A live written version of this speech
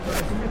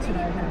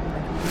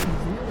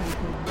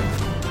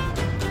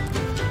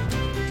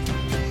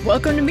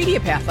Welcome to Media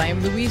Path. I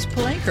am Louise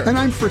Palanker. And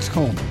I'm Fritz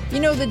Coleman. You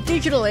know, the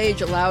digital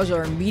age allows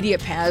our media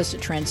paths to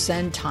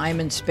transcend time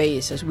and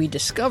space as we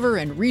discover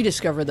and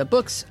rediscover the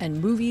books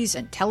and movies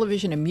and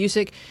television and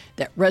music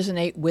that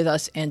resonate with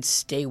us and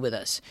stay with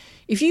us.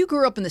 If you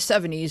grew up in the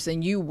 70s,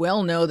 then you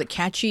well know the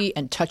catchy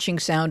and touching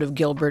sound of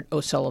Gilbert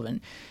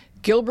O'Sullivan.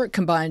 Gilbert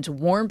combines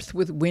warmth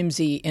with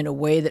whimsy in a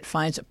way that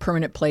finds a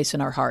permanent place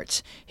in our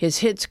hearts. His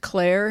hits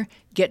Claire,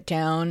 Get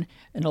Down,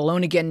 and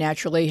Alone Again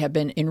Naturally have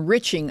been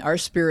enriching our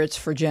spirits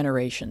for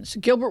generations.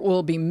 Gilbert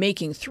will be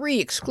making 3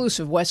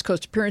 exclusive West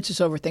Coast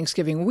appearances over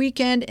Thanksgiving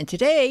weekend, and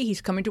today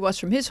he's coming to us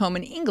from his home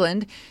in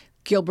England.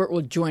 Gilbert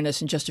will join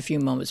us in just a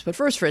few moments. But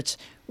first, Fritz,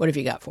 what have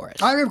you got for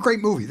us? I have a great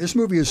movie. This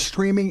movie is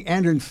streaming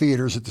and in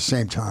theaters at the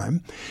same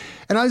time.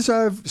 And as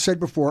I've said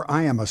before,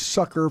 I am a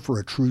sucker for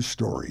a true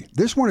story.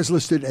 This one is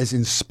listed as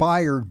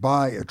inspired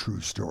by a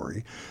true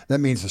story. That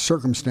means the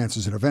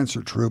circumstances and events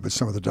are true, but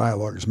some of the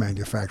dialogue is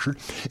manufactured.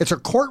 It's a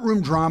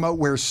courtroom drama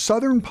where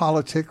Southern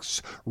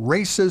politics,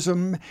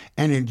 racism,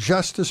 and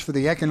injustice for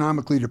the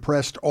economically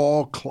depressed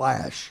all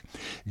clash.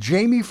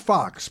 Jamie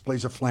Foxx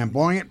plays a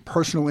flamboyant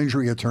personal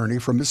injury attorney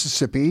from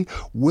Mississippi,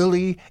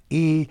 Willie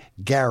E.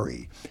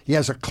 Gary. He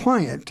has a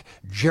client,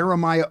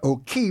 Jeremiah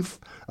O'Keefe,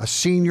 a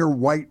senior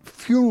white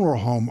funeral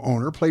home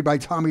owner played by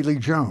Tommy Lee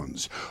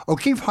Jones.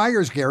 O'Keefe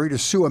hires Gary to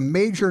sue a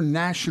major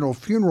national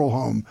funeral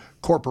home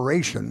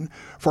corporation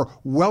for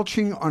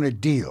welching on a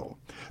deal.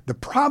 The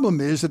problem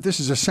is that this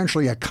is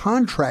essentially a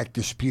contract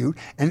dispute,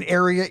 an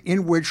area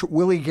in which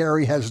Willie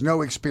Gary has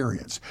no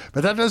experience.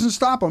 But that doesn't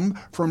stop him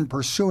from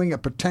pursuing a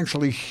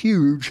potentially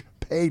huge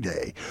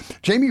payday.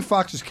 Jamie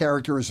Foxx's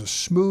character is a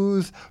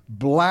smooth,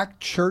 black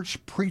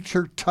church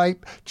preacher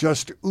type,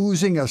 just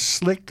oozing a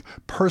slick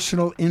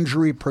personal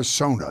injury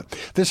persona.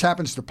 This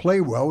happens to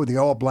play well with the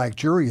all-black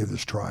jury of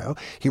this trial.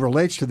 He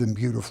relates to them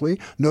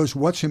beautifully, knows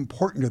what's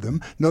important to them,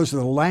 knows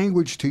the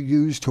language to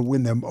use to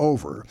win them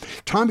over.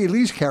 Tommy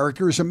Lee's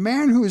character is a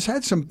man who has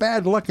had some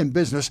bad luck in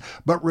business,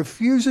 but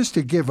refuses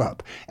to give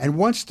up and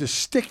wants to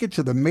stick it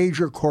to the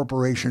major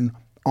corporation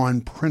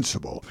on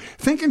principle.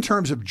 Think in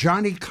terms of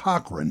Johnny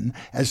Cochran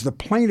as the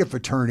plaintiff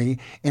attorney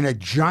in a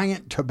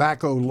giant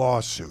tobacco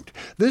lawsuit.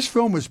 This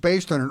film was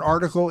based on an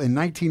article in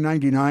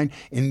 1999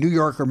 in New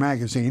Yorker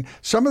magazine.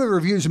 Some of the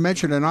reviews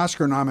mentioned an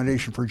Oscar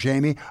nomination for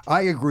Jamie.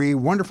 I agree.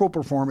 Wonderful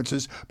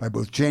performances by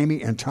both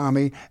Jamie and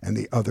Tommy and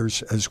the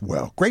others as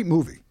well. Great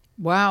movie.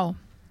 Wow.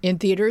 In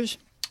theaters?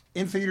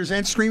 In theaters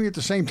and streaming at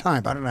the same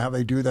time. I don't know how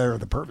they do that or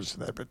the purpose of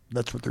that, but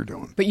that's what they're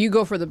doing. But you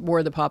go for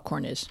where the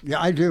popcorn is.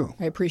 Yeah, I do.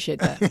 I appreciate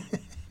that.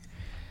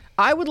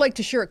 I would like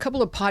to share a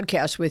couple of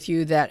podcasts with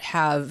you that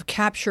have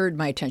captured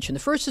my attention. The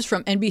first is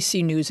from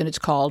NBC News, and it's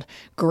called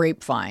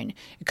Grapevine.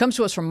 It comes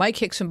to us from Mike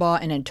Hixenbaugh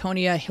and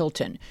Antonia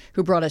Hilton,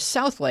 who brought us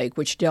Southlake,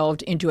 which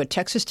delved into a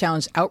Texas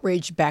town's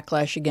outraged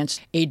backlash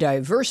against a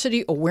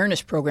diversity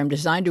awareness program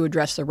designed to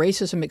address the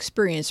racism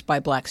experienced by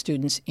black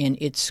students in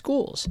its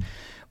schools.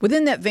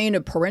 Within that vein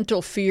of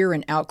parental fear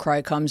and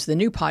outcry comes the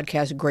new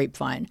podcast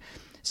Grapevine.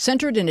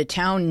 Centered in a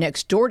town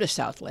next door to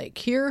Southlake,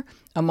 here,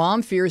 a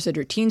mom fears that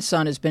her teen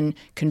son has been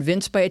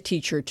convinced by a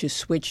teacher to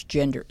switch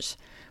genders.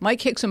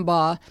 Mike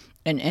Hixenbaugh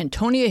and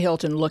Antonia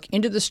Hilton look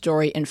into the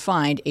story and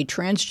find a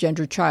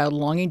transgender child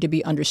longing to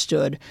be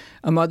understood,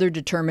 a mother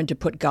determined to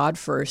put God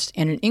first,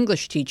 and an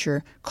English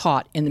teacher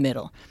caught in the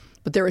middle.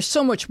 But there is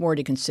so much more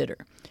to consider.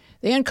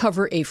 They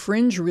uncover a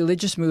fringe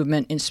religious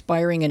movement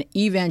inspiring an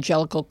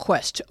evangelical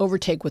quest to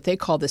overtake what they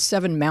call the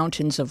 7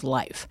 mountains of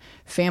life: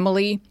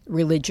 family,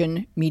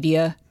 religion,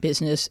 media,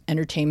 business,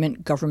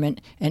 entertainment,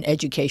 government, and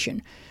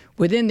education.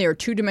 Within their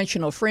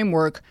 2-dimensional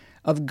framework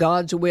of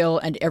God's will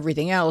and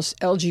everything else,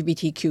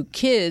 LGBTQ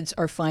kids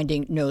are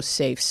finding no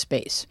safe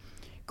space.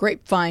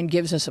 Grapevine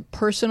gives us a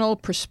personal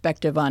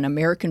perspective on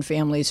American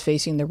families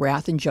facing the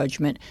wrath and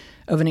judgment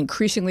of an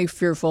increasingly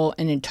fearful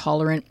and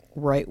intolerant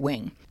right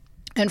wing.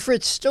 And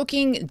Fritz,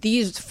 stoking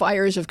these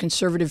fires of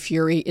conservative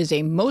fury is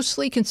a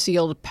mostly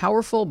concealed,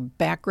 powerful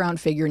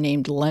background figure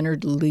named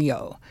Leonard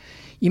Leo.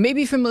 You may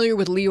be familiar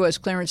with Leo as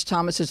Clarence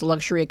Thomas's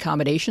luxury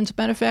accommodations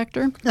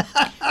benefactor.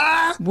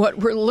 What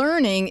we're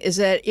learning is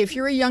that if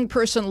you're a young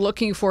person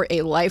looking for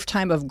a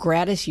lifetime of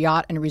gratis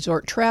yacht and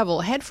resort travel,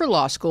 head for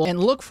law school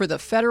and look for the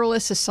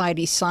Federalist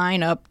Society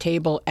sign-up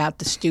table at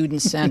the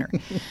Student Center.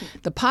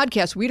 The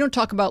podcast We Don't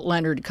Talk About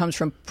Leonard comes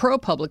from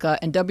ProPublica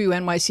and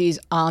WNYC's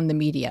On the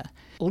Media.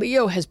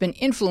 Leo has been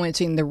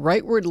influencing the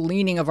rightward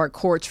leaning of our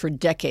courts for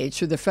decades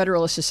through the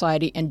Federalist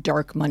Society and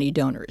dark money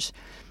donors.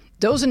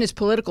 Those in his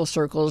political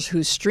circles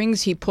whose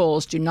strings he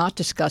pulls do not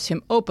discuss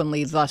him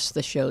openly, thus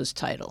the show's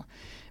title.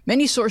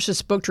 Many sources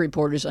spoke to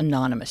reporters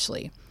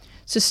anonymously.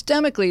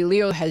 Systemically,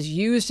 Leo has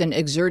used and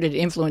exerted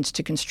influence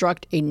to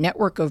construct a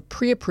network of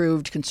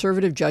pre-approved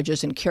conservative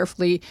judges and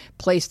carefully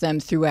place them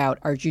throughout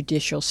our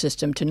judicial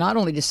system to not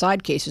only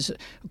decide cases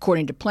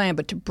according to plan,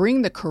 but to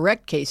bring the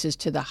correct cases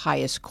to the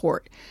highest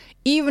court,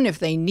 even if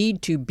they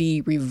need to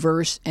be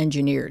reverse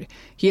engineered.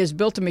 He has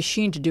built a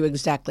machine to do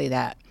exactly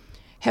that.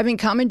 Having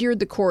commandeered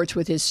the courts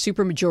with his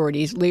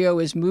supermajorities, Leo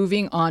is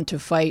moving on to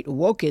fight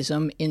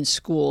wokeism in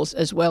schools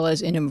as well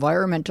as in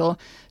environmental,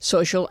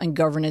 social, and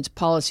governance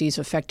policies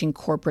affecting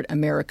corporate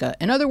America.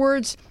 In other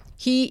words,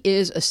 he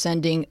is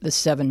ascending the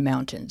seven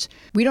mountains.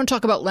 We Don't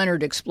Talk About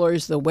Leonard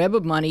explores the web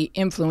of money,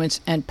 influence,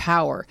 and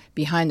power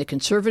behind the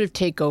conservative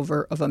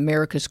takeover of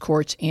America's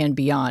courts and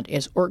beyond,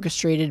 as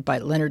orchestrated by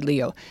Leonard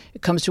Leo.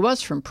 It comes to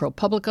us from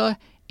ProPublica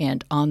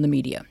and On the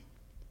Media.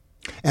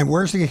 And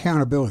where's the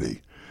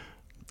accountability?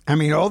 I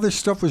mean, all this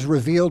stuff was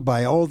revealed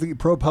by all the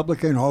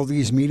ProPublica and all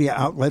these media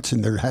outlets,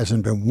 and there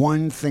hasn't been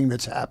one thing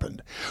that's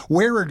happened.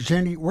 Where's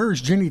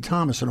Ginny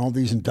Thomas in all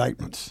these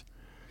indictments?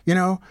 You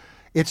know,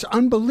 it's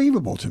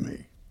unbelievable to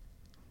me.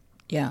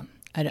 Yeah.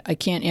 I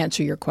can't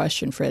answer your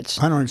question,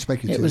 Fritz. I don't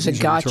expect you to. It was a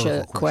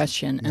gotcha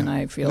question, and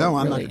I feel no,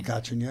 I'm really, not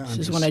gotcha. Yeah, this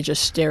is when I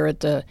just stare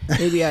at the.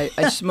 Maybe I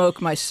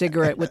smoke my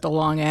cigarette with the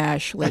long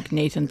ash like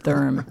Nathan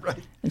Thurm, right,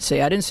 and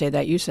say, "I didn't say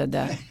that. You said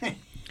that."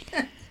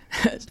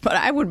 But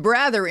I would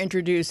rather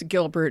introduce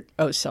Gilbert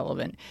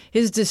O'Sullivan.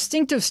 His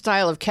distinctive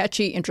style of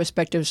catchy,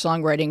 introspective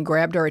songwriting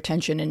grabbed our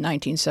attention in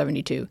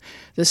 1972.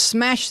 The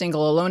smash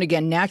single, Alone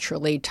Again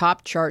Naturally,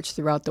 topped charts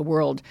throughout the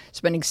world,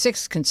 spending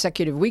 6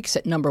 consecutive weeks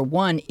at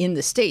 #1 in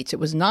the States. It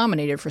was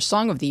nominated for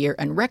Song of the Year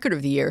and Record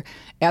of the Year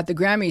at the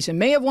Grammys and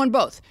may have won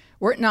both,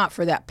 were it not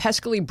for that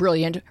peskily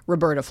brilliant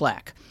Roberta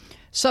Flack.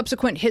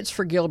 Subsequent hits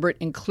for Gilbert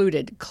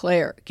included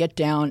Claire, Get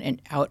Down, and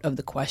Out of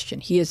the Question.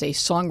 He is a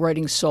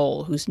songwriting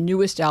soul whose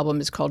newest album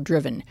is called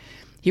Driven.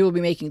 He will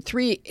be making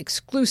 3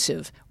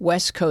 exclusive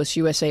West Coast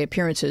USA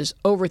appearances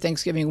over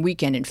Thanksgiving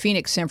weekend in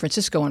Phoenix, San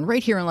Francisco, and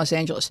right here in Los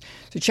Angeles.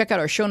 So check out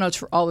our show notes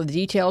for all of the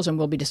details, and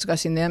we'll be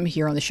discussing them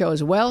here on the show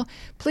as well.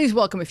 Please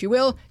welcome, if you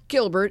will,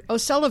 Gilbert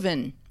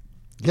O'Sullivan.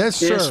 Yes,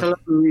 sir. Yes, hello,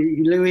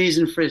 Louise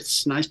and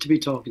Fritz. Nice to be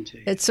talking to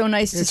you. It's so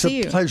nice to see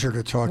you. It's a pleasure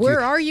to talk to you.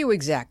 Where are you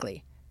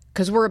exactly?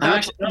 Because we're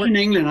I'm in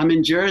England. I'm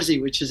in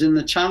Jersey, which is in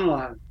the Channel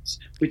Islands,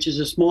 which is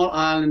a small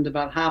island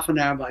about half an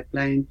hour by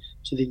plane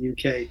to the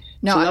UK.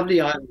 Now, it's a lovely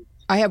island.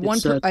 I have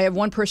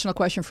one personal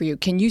question for you.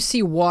 Can you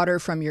see water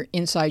from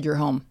inside your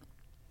home?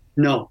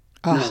 No,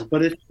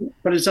 but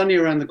it's only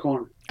around the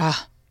corner.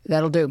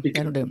 That'll do.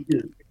 Because, that'll do. You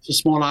know, it's a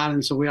small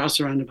island, so we are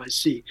surrounded by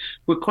sea.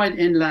 We're quite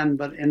inland,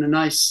 but in a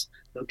nice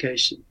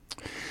location.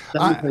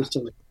 Place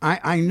to live.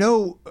 I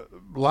know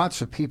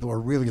lots of people are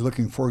really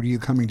looking forward to you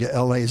coming to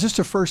L.A. Is this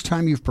the first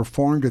time you've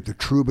performed at the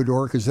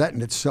Troubadour? Because that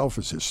in itself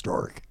is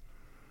historic.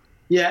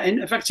 Yeah,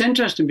 in fact, it's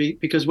interesting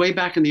because way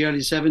back in the early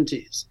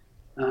 70s,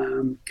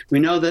 we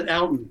know that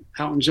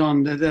Elton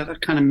John, that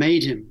kind of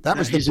made him. That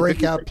was the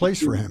breakout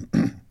place for him.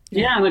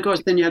 Yeah, and of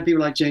course, then you had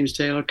people like James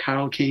Taylor,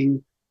 Carole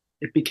King.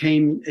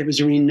 It was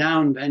a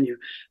renowned venue.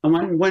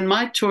 And when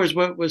my tours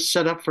was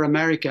set up for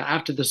America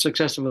after the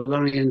success of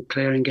Alone Again,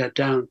 Claire, and Get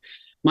Down,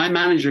 my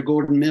manager,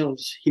 Gordon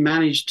Mills, he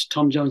managed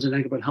Tom Jones and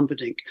Engelbert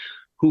Humperdinck,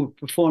 who were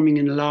performing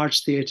in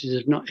large theaters,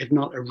 if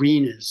not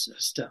arenas and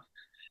stuff.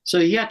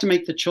 So he had to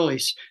make the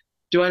choice.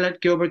 Do I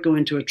let Gilbert go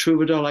into a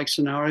troubadour-like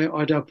scenario,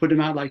 or do I put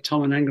him out like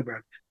Tom and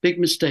Engelbert? Big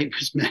mistake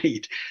was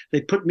made.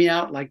 They put me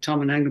out like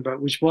Tom and Engelbert,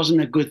 which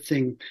wasn't a good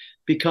thing,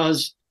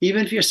 because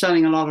even if you're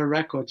selling a lot of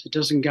records, it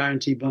doesn't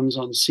guarantee bums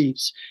on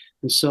seats.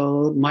 And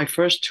so my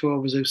first tour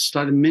was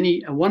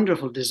a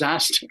wonderful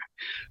disaster.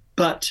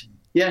 But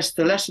yes,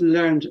 the lesson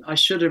learned, I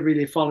should have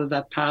really followed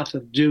that path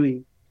of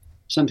doing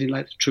something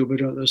like the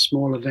Troubadour, those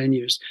smaller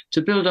venues,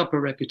 to build up a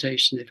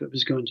reputation if it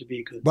was going to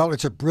be good. Well,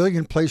 it's a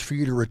brilliant place for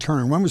you to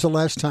return. When was the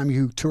last time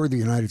you toured the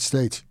United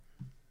States?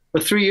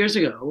 But 3 years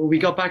ago, we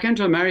got back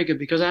into America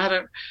because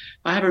I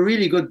have a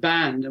really good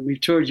band, and we've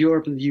toured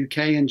Europe and the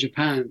UK and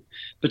Japan.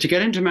 But to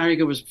get into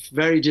America was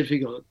very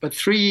difficult. But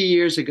 3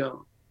 years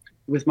ago,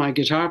 with my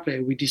guitar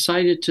player, we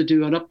decided to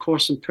do an up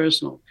close and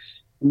personal,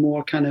 a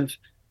more kind of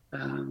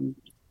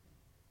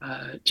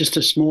just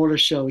a smaller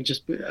show,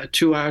 just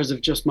 2 hours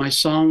of just my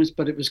songs,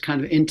 but it was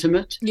kind of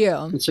intimate.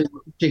 Yeah. And so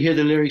to hear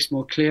the lyrics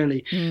more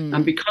clearly.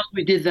 And because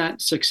we did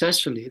that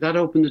successfully, that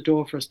opened the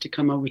door for us to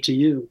come over to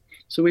you.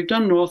 So we've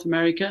done North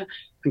America,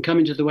 and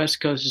coming to the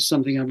West Coast is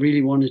something I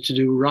really wanted to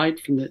do right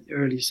from the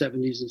early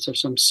 70s and stuff.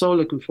 So I'm so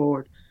looking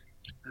forward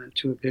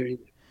to appearing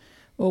there.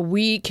 Well,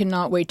 we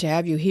cannot wait to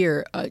have you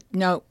here.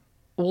 Now,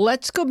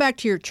 let's go back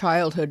to your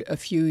childhood a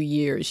few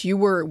years. You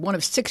were one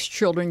of 6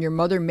 children. Your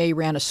mother, May,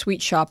 ran a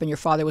sweet shop, and your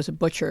father was a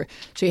butcher.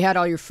 So you had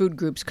all your food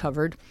groups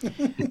covered.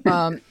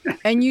 And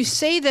you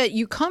say that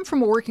you come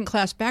from a working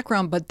class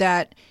background, but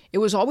that it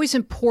was always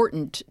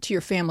important to your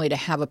family to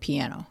have a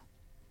piano.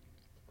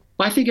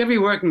 I think every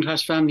working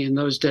class family in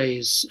those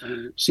days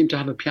seemed to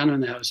have a piano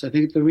in the house. I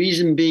think the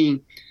reason being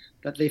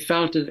that they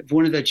felt that if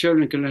one of their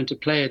children could learn to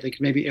play it, they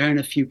could maybe earn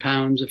a few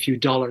pounds, a few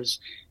dollars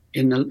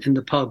in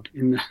the pub.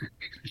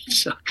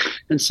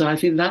 So I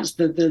think that's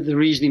the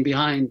reasoning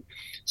behind.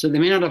 So they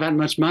may not have had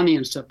much money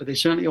and stuff, but they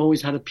certainly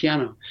always had a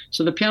piano.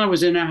 So the piano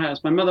was in our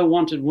house. My mother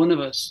wanted one of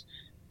us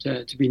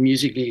to be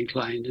musically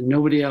inclined, and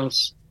nobody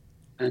else,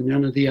 and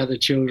none of the other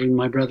children,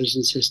 my brothers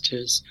and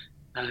sisters,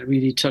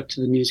 really took to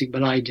the music,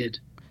 but I did.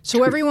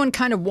 So everyone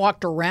kind of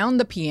walked around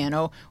the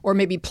piano, or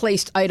maybe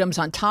placed items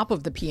on top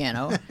of the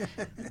piano.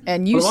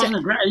 And you said,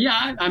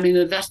 yeah, I mean,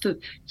 it's a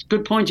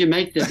good point you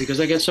make there, because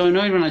I get so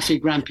annoyed when I see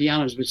grand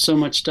pianos with so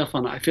much stuff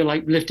on it. I feel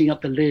like lifting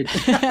up the lid.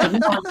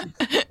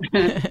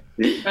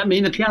 I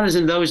mean, the pianos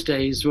in those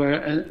days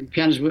were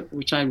pianos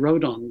which I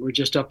wrote on were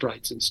just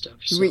uprights and stuff.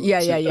 So,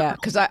 yeah.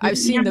 Because I've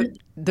seen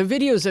the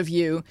videos of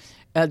you.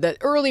 The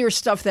earlier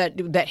stuff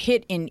that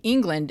hit in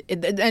England,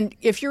 and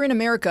if you're in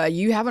America,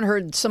 you haven't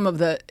heard some of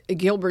the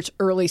Gilbert's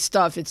early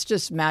stuff. It's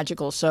just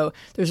magical. So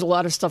there's a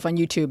lot of stuff on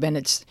YouTube,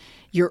 and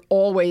you're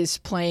always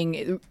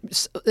playing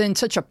in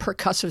such a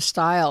percussive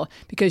style,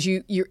 because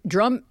your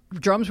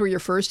drums were your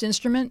first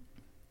instrument.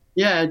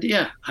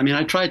 Yeah. I mean,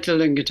 I tried to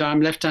learn guitar.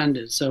 I'm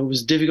left-handed, so it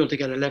was difficult to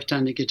get a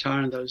left-handed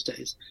guitar in those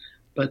days.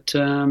 But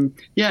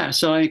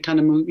so I kind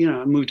of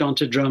moved on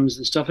to drums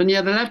and stuff. And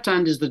the left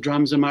hand is the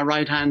drums, and my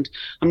right hand,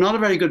 I'm not a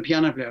very good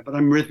piano player, but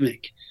I'm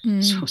rhythmic.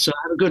 So I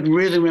have a good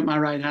rhythm with my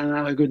right hand, and I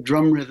have a good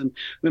drum rhythm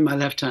with my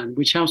left hand,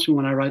 which helps me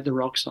when I write the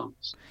rock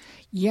songs.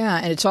 Yeah,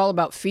 and it's all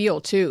about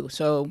feel too.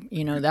 So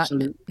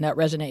that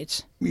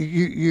resonates.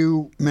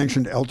 You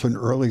mentioned Elton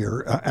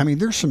earlier. I mean,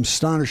 there's some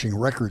astonishing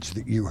records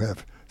that you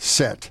have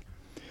set.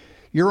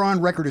 You're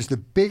on record as the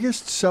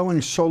biggest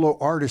selling solo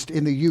artist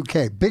in the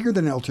UK, bigger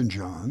than Elton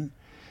John,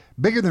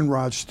 bigger than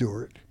Rod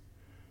Stewart,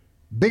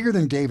 bigger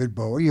than David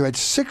Bowie. You had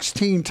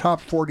 16 top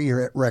 40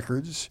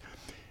 records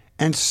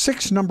and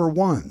 6 number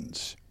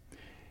ones.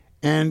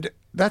 And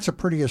that's a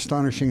pretty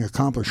astonishing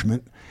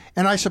accomplishment.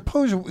 And I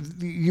suppose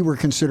you were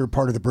considered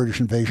part of the British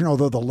invasion,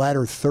 although the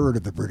latter third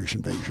of the British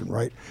invasion,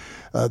 right?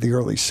 The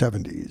early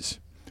 70s.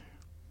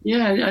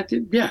 Yeah, I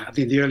think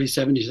the early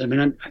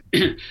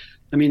 70s.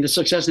 I mean, the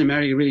success in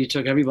America really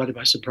took everybody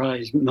by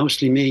surprise,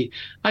 mostly me.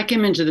 I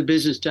came into the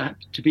business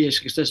to be a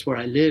success where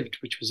I lived,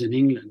 which was in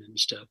England and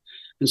stuff.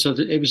 And so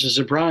it was a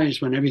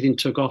surprise when everything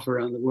took off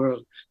around the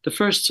world. The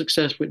first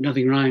success with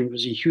Nothing Rhymed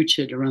was a huge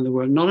hit around the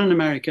world, not in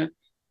America,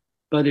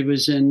 but it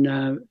was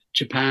in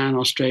Japan,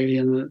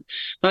 Australia.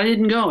 But I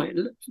didn't go.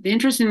 The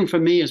interesting thing for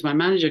me is my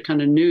manager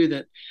kind of knew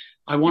that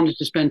I wanted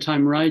to spend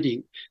time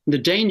writing. And the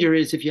danger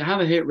is, if you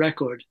have a hit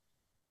record,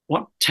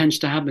 what tends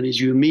to happen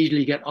is you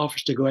immediately get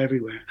offers to go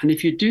everywhere. And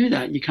if you do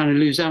that, you kind of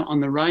lose out on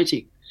the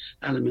writing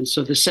element.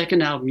 So the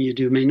second album you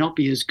do may not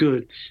be as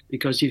good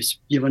because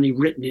you've only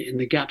written it in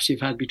the gaps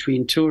you've had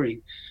between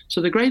touring. So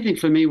the great thing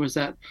for me was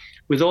that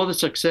with all the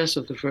success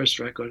of the first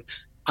record,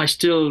 I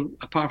still,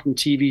 apart from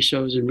TV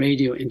shows and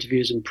radio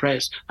interviews and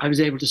press, I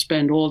was able to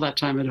spend all that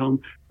time at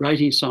home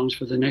writing songs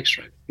for the next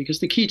record. Because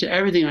the key to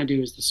everything I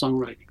do is the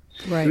songwriting.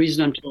 Right. The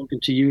reason I'm talking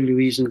to you,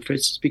 Louise and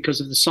Fritz, is because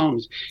of the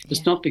songs.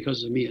 It's not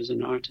because of me as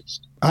an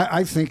artist.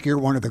 I think you're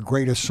one of the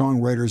greatest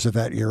songwriters of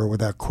that era,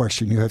 without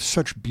question. You have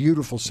such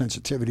beautiful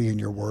sensitivity in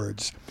your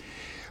words.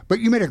 But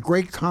you made a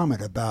great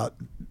comment about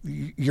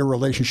your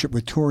relationship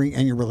with touring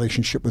and your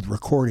relationship with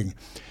recording.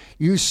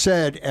 You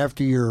said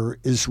after your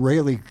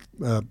Israeli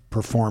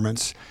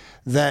performance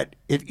that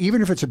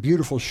even if it's a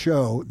beautiful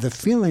show, the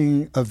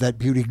feeling of that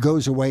beauty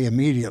goes away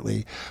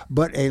immediately,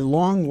 but a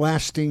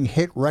long-lasting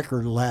hit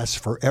record lasts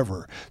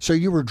forever. So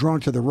you were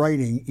drawn to the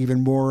writing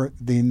even more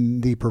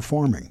than the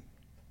performing.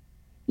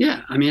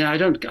 Yeah, I mean, I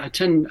don't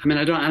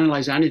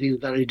analyze anything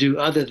that I do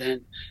other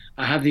than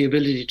I have the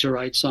ability to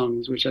write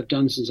songs, which I've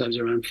done since I was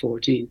around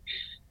 14.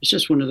 It's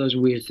just one of those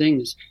weird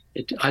things.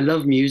 I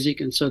love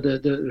music, and so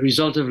the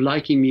result of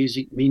liking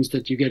music means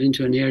that you get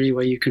into an area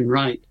where you can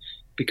write,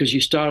 because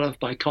you start off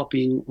by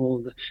copying all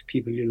the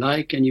people you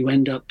like, and you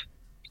end up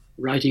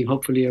writing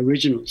hopefully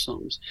original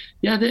songs.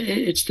 Yeah,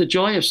 it's the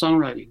joy of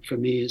songwriting for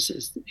me is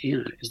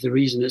the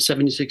reason. At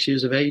 76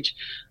 years of age,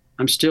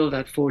 I'm still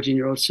that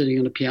 14-year-old sitting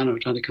on a piano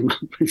trying to come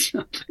up with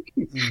something.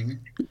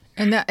 Mm-hmm.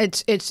 And that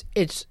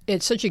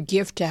it's such a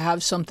gift to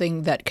have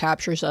something that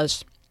captures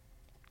us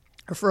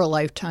for a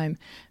lifetime.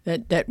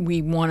 That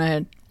we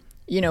want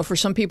to, for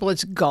some people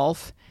it's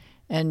golf.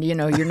 And,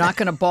 you're not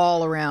going to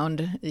ball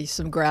around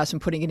some grass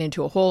and putting it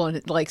into a hole.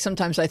 And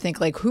sometimes I think,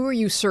 who are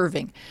you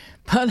serving?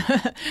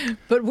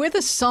 But with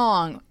a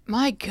song,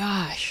 my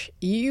gosh,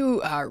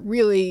 you are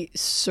really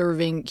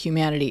serving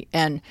humanity.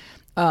 And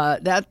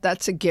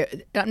that's a gift.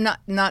 I'm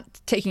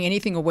not taking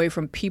anything away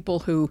from people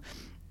who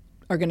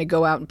are going to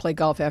go out and play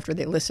golf after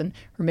they listen,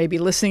 or maybe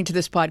listening to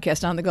this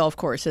podcast on the golf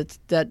course.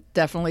 That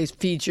definitely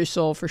feeds your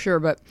soul for sure.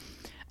 But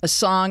a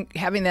song,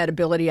 having that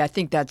ability, I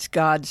think that's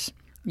God's.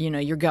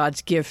 You're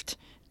God's gift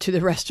to the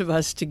rest of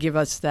us to give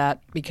us that,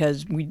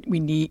 because we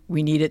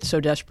need it so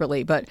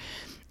desperately. But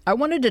I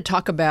wanted to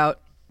talk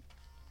about,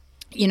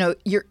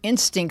 your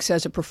instincts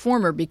as a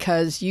performer,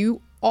 because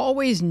you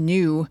always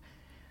knew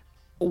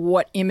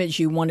what image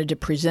you wanted to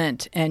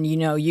present. And,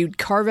 you'd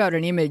carve out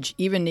an image,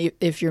 even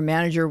if your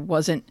manager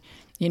wasn't,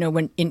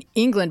 when in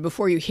England,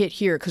 before you hit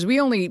here, because we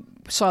only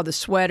saw the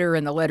sweater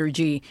and the letter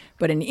G,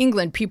 but in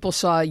England, people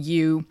saw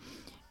you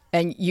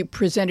and you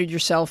presented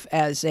yourself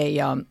as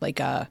a like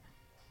a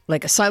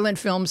silent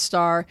film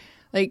star.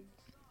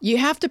 You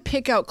have to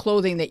pick out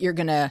clothing that you're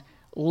going to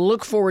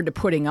look forward to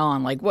putting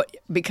on? Like what?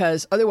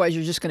 Because otherwise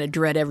you're just going to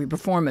dread every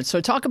performance.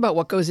 So talk about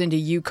what goes into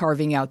you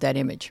carving out that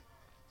image.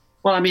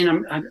 Well, I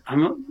mean,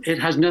 it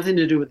has nothing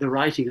to do with the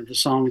writing of the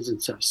songs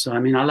and stuff. So, I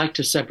mean, I like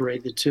to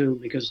separate the two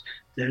because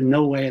there's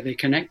no way are they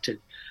connected.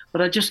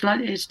 But I just like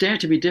it's dare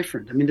to be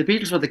different. I mean, the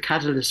Beatles were the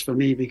catalyst for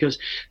me because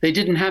they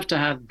didn't have to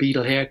have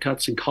Beatle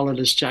haircuts and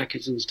collarless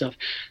jackets and stuff.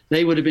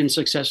 They would have been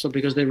successful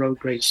because they wrote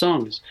great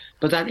songs.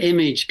 But that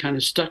image kind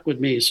of stuck with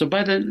me. So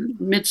by the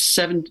mid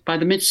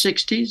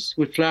 '60s,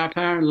 with Flower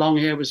Power, long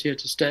hair was here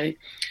to stay.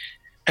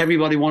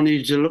 Everybody wanted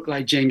you to look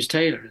like James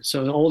Taylor.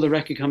 So all the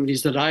record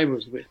companies that I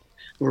was with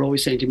were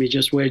always saying to me,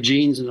 just wear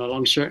jeans and a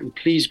long shirt and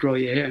please grow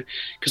your hair.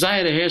 Because I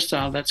had a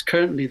hairstyle that's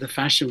currently the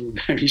fashion,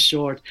 very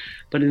short.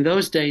 But in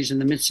those days, in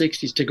the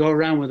mid-'60s, to go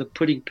around with a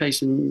pudding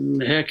face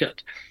and a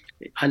haircut,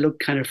 I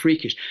looked kind of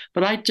freakish.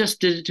 But I just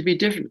did it to be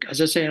different.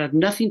 As I say, it had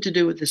nothing to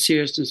do with the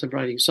seriousness of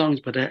writing songs,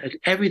 but it had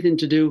everything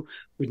to do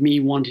with me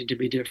wanting to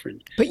be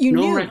different. But you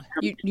no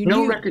knew.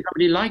 No record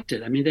company liked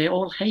it. I mean, they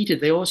all hated it.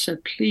 They all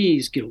said,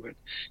 please, Gilbert,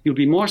 you'll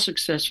be more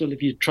successful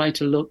if you try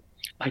to look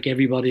like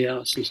everybody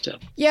else and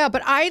stuff. Yeah,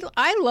 but I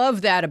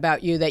love that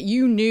about you, that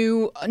you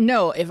knew,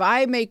 no, if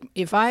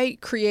I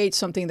create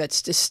something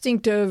that's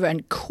distinctive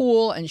and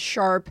cool and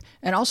sharp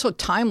and also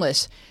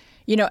timeless,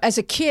 you know, as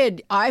a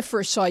kid, I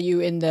first saw you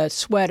in the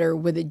sweater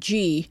with a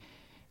G,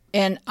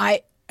 and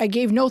I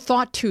gave no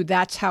thought to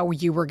that's how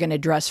you were going to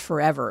dress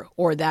forever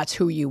or that's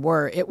who you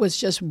were. It was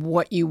just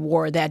what you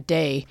wore that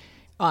day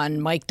on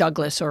Mike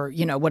Douglas or,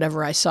 you know,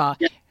 whatever I saw.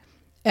 Yeah.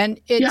 And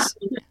it's...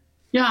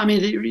 Yeah, I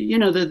mean,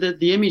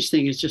 the image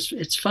thing is just,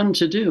 it's fun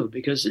to do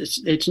because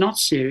it's not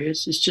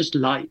serious. It's just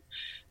light.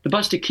 The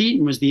Buster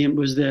Keaton was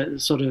the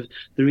sort of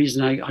the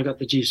reason I got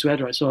the G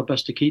sweater. I saw a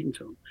Buster Keaton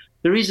film.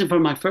 The reason for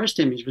my first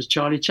image was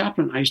Charlie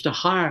Chaplin. I used to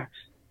hire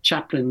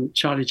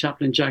Charlie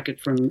Chaplin jacket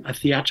from a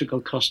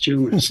theatrical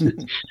costumers.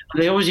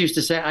 They always used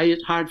to say, I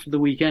hired for the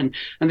weekend.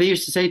 And they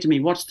used to say to me,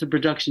 what's the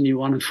production you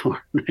want it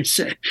for? And I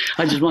said,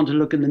 I just want to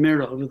look in the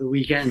mirror over the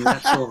weekend.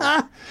 That's all.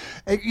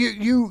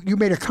 You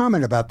made a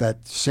comment about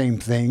that same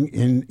thing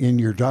in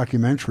your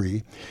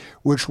documentary,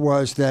 which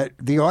was that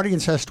the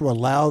audience has to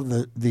allow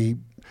the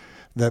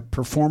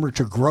performer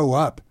to grow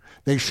up.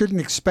 They shouldn't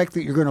expect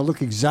that you're going to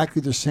look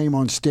exactly the same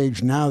on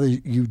stage now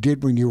that you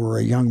did when you were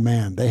a young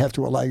man. They have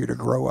to allow you to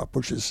grow up,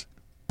 which is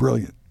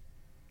brilliant.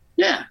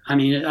 Yeah. I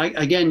mean,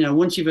 again, you know,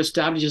 once you've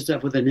established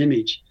yourself with an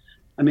image,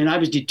 I mean, I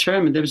was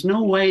determined. There was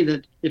no way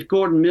that if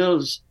Gordon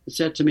Mills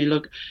said to me,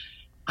 look,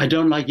 I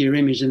don't like your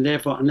image, and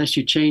therefore, unless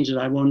you change it,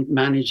 I won't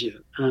manage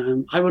you,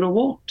 I would have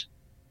walked.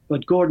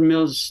 But Gordon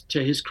Mills,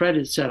 to his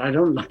credit, said, I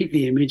don't like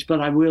the image, but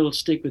I will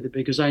stick with it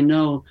because I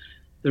know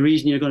the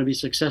reason you're going to be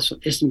successful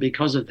isn't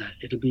because of that.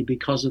 It'll be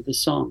because of the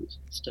songs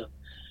and stuff.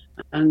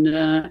 And,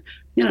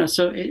 you know,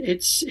 so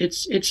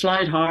it's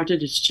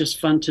lighthearted. It's just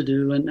fun to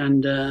do.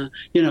 And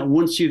you know,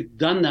 once you've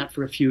done that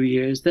for a few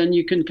years, then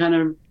you can kind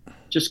of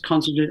just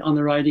concentrate on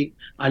the writing.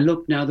 I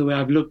look now the way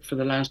I've looked for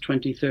the last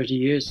 20, 30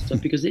 years and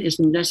stuff because it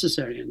isn't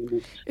necessary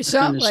anymore. It's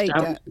not like,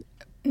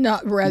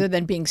 not rather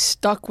than being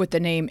stuck with the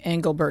name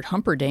Engelbert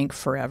Humperdinck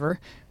forever,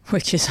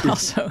 which is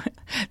also,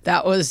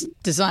 that was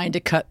designed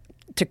to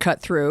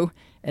cut through.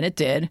 And it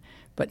did,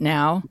 but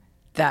now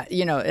that,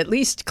 you know, at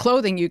least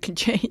clothing you can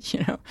change,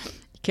 you know.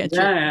 Can't you?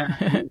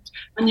 Yeah.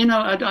 And, you know,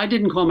 I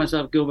didn't call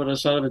myself Gilbert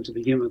O'Sullivan to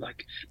begin with.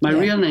 Like, my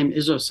real name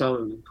is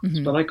O'Sullivan, of course,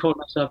 but I called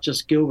myself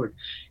just Gilbert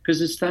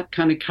because it's that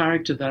kind of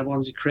character that I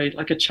wanted to create,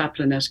 like a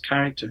Chaplin-esque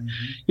character.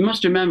 You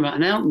must remember,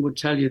 and Elton would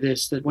tell you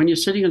this, that when you're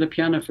sitting on the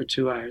piano for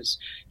 2 hours,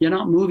 you're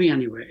not moving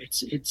anywhere.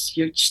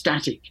 You're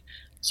static.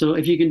 So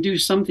if you can do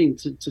something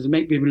to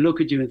make people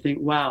look at you and think,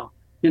 wow,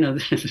 you know,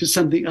 there's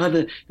something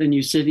other than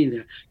you sitting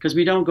there, because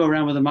we don't go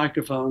around with a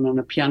microphone on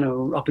a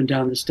piano up and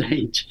down the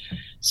stage.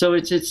 So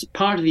it's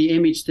part of the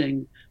image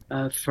thing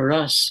for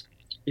us,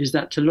 is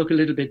that to look a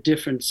little bit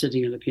different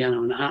sitting at the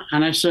piano,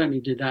 and I certainly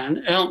did that,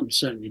 and Elton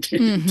certainly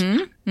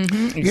did.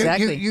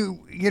 Exactly.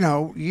 You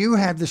know, you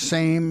had the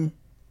same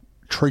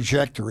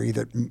trajectory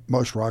that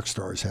most rock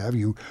stars have.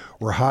 You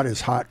were hot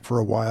as hot for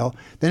a while.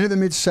 Then in the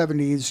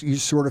mid-'70s, you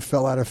sort of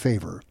fell out of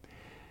favor,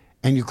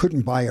 and you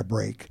couldn't buy a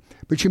break.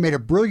 But you made a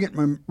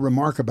brilliant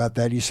remark about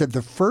that. You said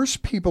the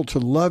first people to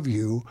love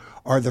you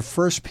are the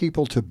first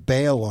people to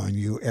bail on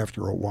you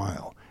after a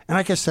while. And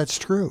I guess that's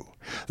true.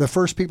 The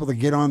first people to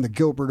get on the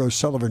Gilbert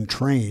O'Sullivan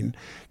train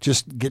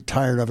just get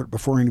tired of it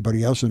before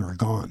anybody else and are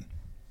gone.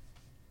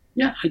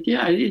 Yeah,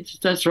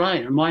 that's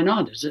right. And why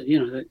not?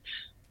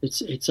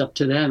 It's up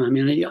to them. I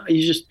mean,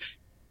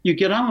 you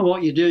get on with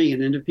what you're doing,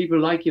 and then if people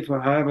like you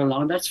for however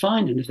long, that's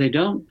fine. And if they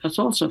don't, that's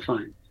also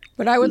fine.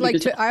 But I would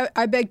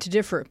I beg to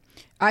differ.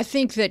 I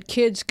think that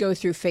kids go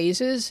through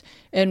phases,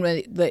 and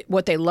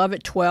what they love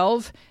at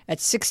 12, at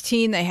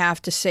 16, they have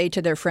to say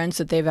to their friends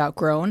that they've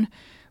outgrown.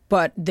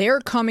 But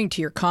they're coming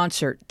to your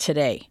concert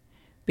today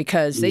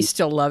because they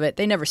still love it.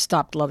 They never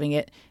stopped loving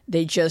it.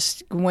 They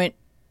just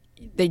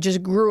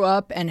grew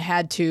up and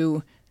had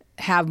to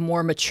have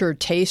more mature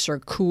tastes or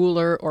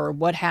cooler or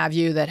what have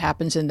you that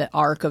happens in the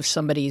arc of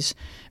somebody's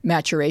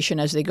maturation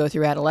as they go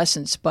through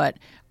adolescence. But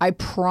I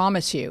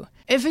promise you,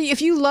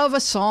 If you love a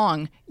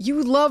song,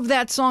 you love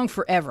that song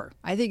forever.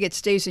 I think it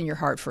stays in your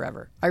heart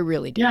forever. I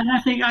really do. Yeah,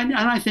 and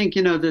I think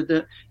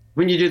that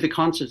when you do the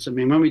concerts, I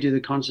mean, when we do the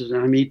concerts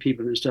and I meet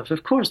people and stuff,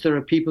 of course there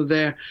are people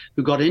there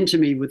who got into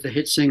me with the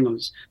hit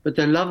singles, but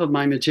their love of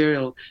my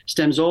material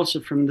stems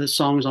also from the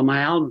songs on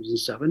my albums and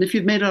stuff. And if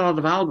you've made a lot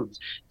of albums,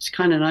 it's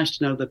kind of nice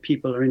to know that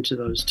people are into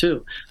those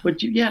too.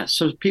 But yeah,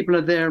 so people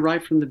are there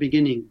right from the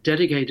beginning,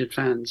 dedicated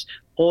fans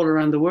all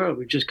around the world.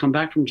 We've just come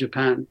back from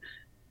Japan.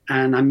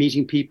 And I'm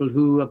meeting people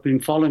who have been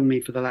following me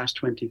for the last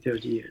 20,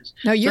 30 years.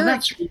 Now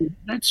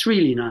that's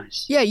really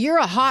nice. Yeah, you're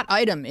a hot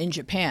item in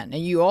Japan,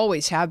 and you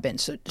always have been.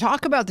 So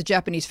talk about the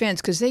Japanese fans,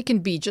 because they can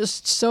be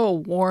just so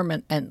warm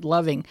and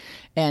loving.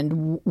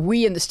 And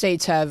we in the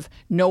States have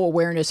no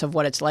awareness of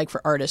what it's like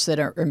for artists that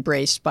are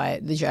embraced by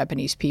the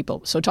Japanese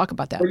people. So talk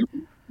about that.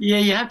 Yeah,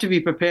 you have to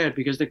be prepared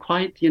because they're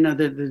quite,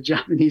 the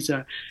Japanese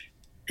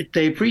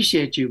they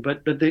appreciate you,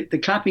 but the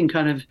clapping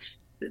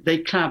they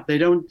clap. They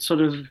don't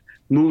sort of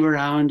move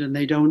around and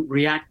they don't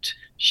react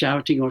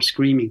shouting or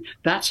screaming.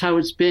 That's how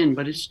it's been,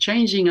 but it's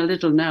changing a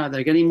little now.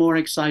 They're getting more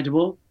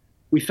excitable.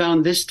 We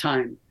found this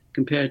time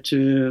compared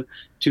to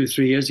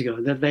 2-3 years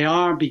ago that they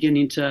are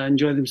beginning to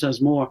enjoy themselves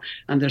more,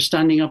 and they're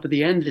standing up at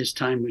the end this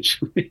time, which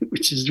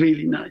is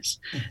really nice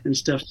and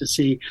stuff to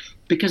see,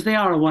 because they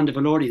are a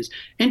wonderful audience.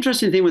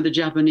 Interesting thing with the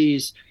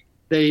Japanese,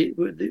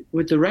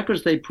 with the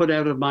records they put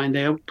out of mine,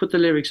 they put the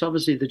lyrics,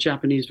 obviously the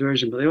Japanese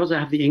version, but they also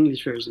have the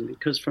English version,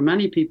 because for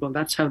many people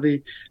that's how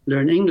they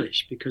learn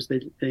English, because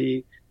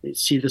they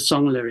see the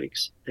song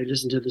lyrics, they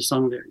listen to the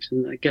song lyrics,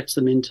 and that gets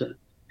them into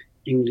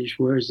English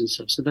words and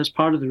stuff. So that's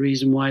part of the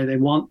reason why they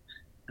want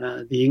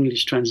the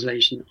English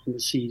translation on the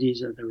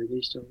CDs that they're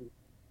released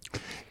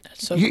over.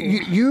 That's so cool.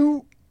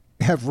 You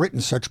have written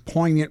such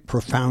poignant,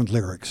 profound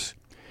lyrics,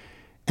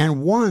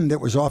 and one that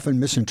was often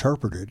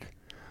misinterpreted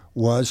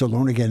was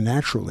Alone Again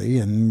Naturally,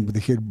 and the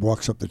kid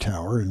walks up the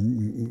tower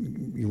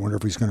and you wonder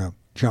if he's going to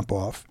jump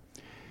off.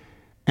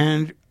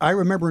 And I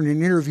remember in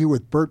an interview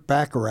with Burt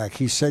Bacharach,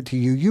 he said to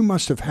you, you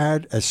must have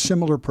had a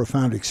similar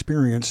profound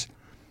experience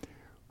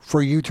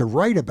for you to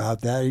write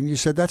about that. And you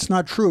said, that's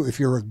not true. If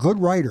you're a good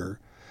writer,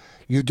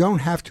 you don't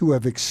have to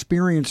have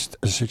experienced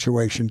a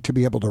situation to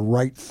be able to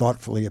write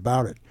thoughtfully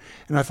about it.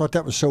 And I thought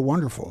that was so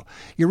wonderful.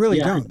 You really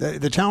don't.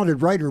 The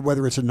talented writer,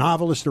 whether it's a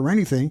novelist or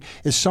anything,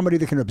 is somebody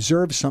that can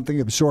observe something,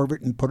 absorb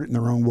it, and put it in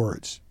their own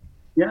words.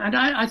 Yeah, and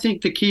I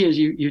think the key is,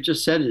 you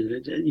just said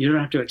it, you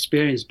don't have to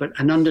experience, but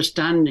an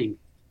understanding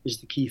is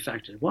the key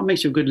factor. What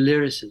makes you a good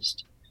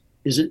lyricist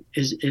is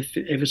if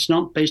it's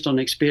not based on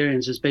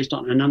experience, it's based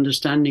on an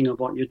understanding of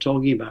what you're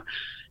talking about.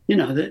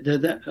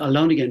 The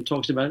Alone Again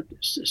talks about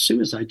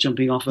suicide,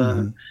 jumping off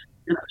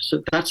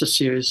so that's a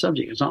serious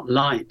subject. It's not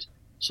light.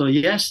 So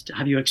yes,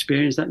 have you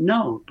experienced that?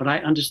 No, but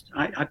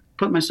I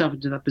put myself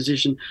into that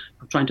position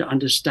of trying to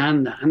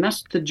understand that, and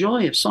that's the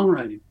joy of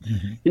songwriting.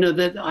 Mm-hmm.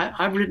 That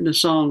I've written a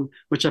song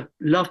which I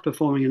love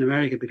performing in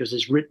America because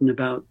it's written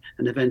about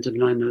an event of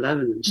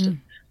 9/11 and stuff.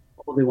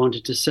 All they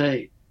wanted to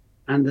say,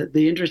 and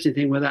the interesting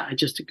thing with that, I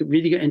just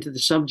really get into the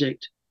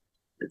subject.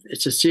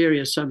 It's a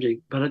serious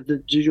subject, but the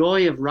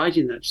joy of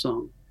writing that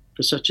song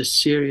for such a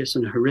serious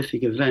and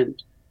horrific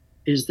event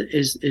is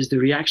the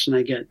reaction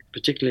I get,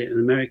 particularly in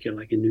America,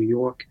 like in New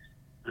York,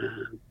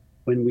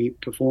 when we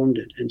performed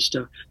it and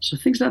stuff. So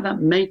things like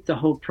that make the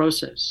whole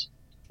process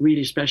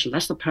really special.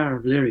 That's the power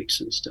of lyrics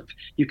and stuff.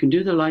 You can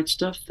do the light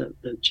stuff,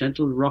 the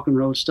gentle rock and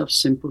roll stuff,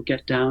 simple,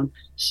 get down,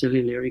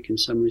 silly lyric in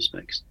some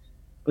respects.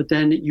 But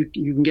then you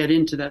can get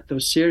into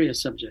those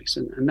serious subjects,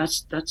 and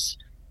that's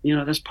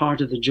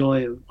part of the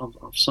joy of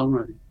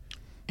songwriting.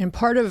 And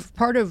part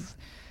of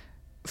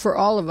for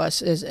all of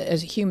us as a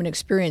human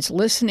experience,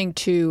 listening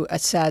to a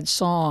sad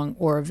song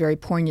or a very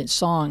poignant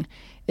song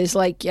is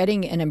like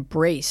getting an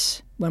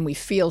embrace when we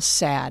feel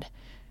sad.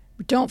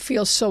 We don't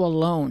feel so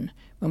alone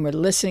when we're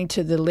listening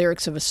to the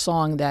lyrics of a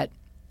song that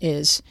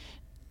is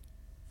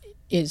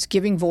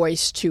giving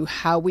voice to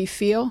how we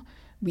feel.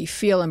 We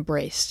feel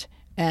embraced.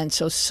 And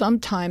so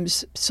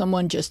sometimes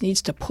someone just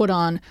needs to put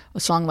on a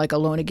song like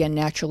Alone Again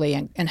Naturally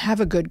and have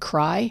a good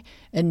cry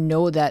and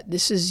know that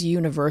this is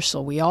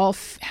universal. We all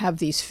have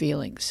these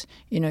feelings.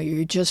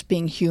 You're just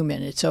being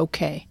human. It's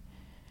okay.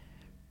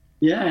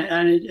 Yeah,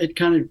 and it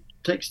kind of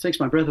takes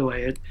my breath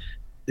away.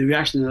 The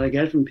reaction that I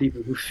get from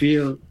people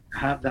who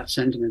have that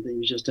sentiment that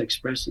you just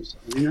expressed.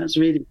 That's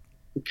really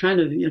kind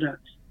of,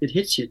 it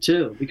hits you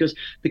too, because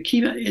the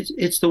key,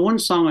 it's the one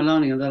song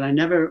Alone that I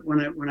never,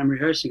 when I'm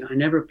rehearsing, I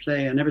never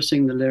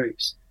sing the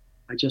lyrics.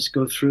 I just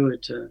go through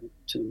it to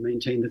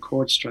maintain the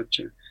chord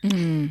structure.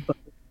 But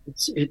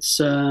it's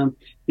a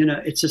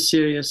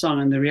serious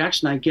song, and the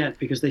reaction I get,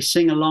 because they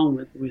sing along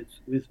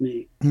with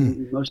me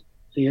in most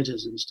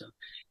theaters and stuff.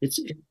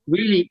 It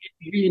really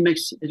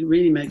makes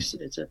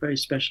it's a very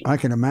special. I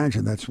can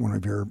imagine that's one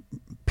of your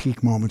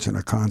peak moments in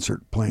a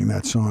concert, playing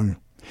that song.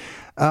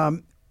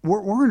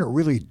 We're in a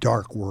really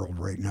dark world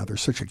right now.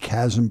 There's such a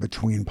chasm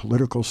between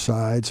political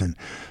sides and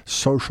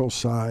social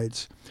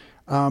sides.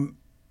 When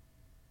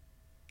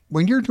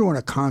you're doing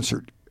a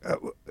concert,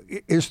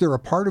 is there a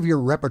part of your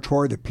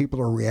repertoire that people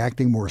are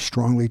reacting more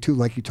strongly to?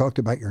 Like you talked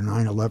about your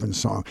 9/11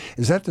 song.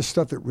 Is that the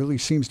stuff that really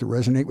seems to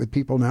resonate with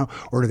people now?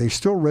 Or do they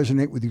still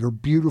resonate with your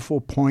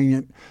beautiful,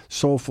 poignant,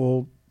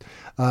 soulful,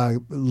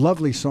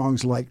 lovely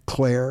songs like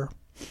Claire?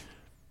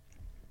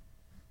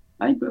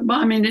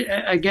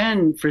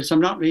 Again, Fritz,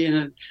 I'm not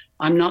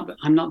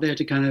there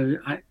to kind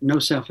of no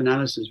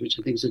self-analysis, which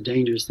I think is a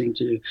dangerous thing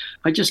to do.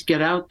 I just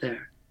get out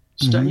there.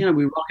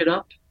 We rock it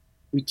up,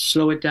 we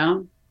slow it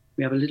down,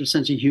 we have a little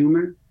sense of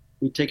humor,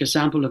 we take a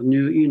sample of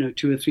new,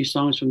 2 or 3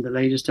 songs from the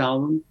latest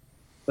album,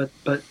 but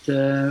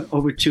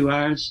over 2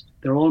 hours,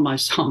 they're all my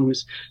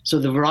songs. So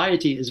the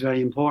variety is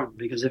very important,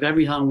 because if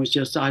every song was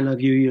just "I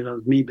love you, you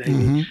love me,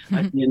 baby,"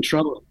 I'd be in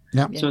trouble.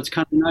 Yep. So it's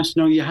kind of nice to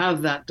know you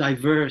have that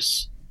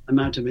diverse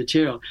amount of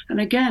material,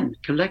 and again,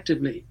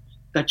 collectively,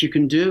 that you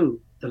can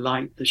do the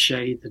light, the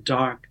shade, the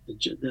dark,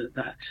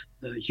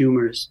 the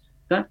humorous.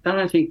 That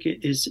I think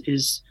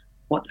is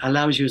what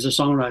allows you as a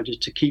songwriter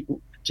to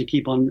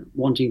keep on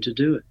wanting to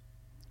do it.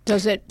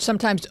 Does it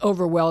sometimes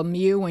overwhelm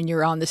you when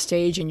you're on the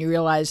stage and you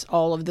realize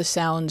all of the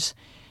sounds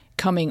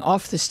coming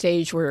off the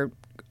stage were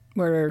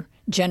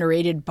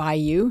generated by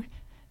you?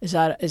 Is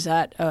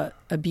that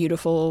a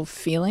beautiful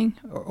feeling,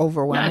 or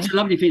overwhelming? Yeah, it's a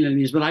lovely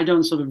feeling, but I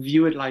don't sort of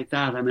view it like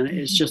that. I mean,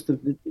 it's just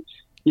the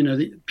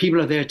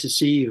people are there to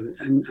see you,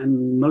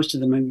 and most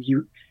of them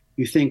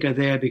you think are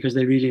there because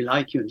they really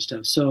like you and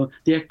stuff. So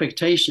the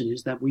expectation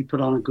is that we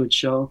put on a good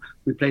show.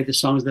 We play the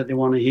songs that they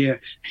want to hear.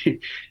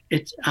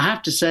 I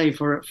have to say,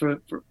 for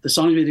the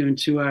songs we do in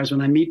 2 hours, when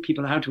I meet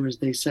people afterwards,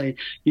 they say,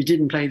 "You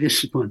didn't play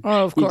this one."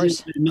 Oh, of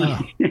course.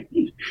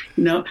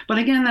 But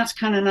again, that's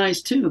kind of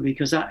nice too,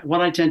 because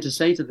what I tend to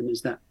say to them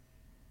is that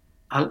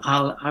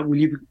will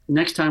you,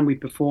 next time we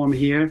perform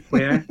here,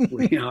 where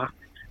we are,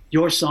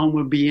 your song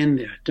will be in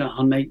there.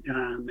 I'll make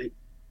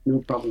no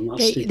problem. I'll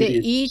stick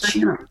it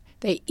in.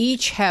 They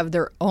each have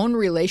their own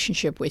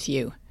relationship with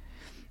you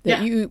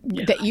that you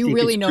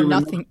really know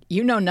nothing.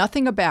 You know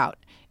nothing about.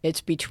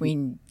 It's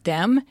between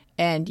them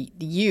and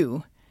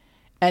you,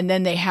 and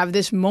then they have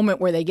this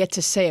moment where they get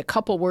to say a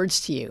couple words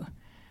to you,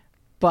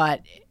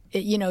 but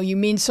you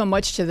mean so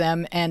much to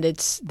them, and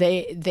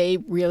they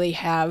really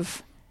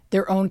have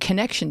their own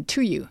connection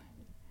to you.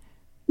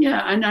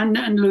 Yeah,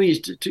 and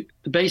Louise,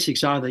 the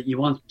basics are that you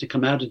want to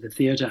come out of the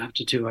theater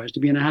after 2 hours to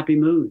be in a happy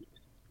mood.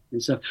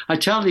 And so I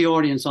tell the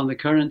audience on the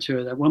current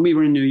tour that when we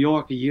were in New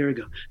York a year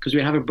ago, because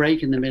we have a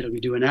break in the middle,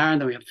 we do an hour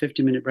and then we have a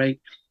 50-minute break,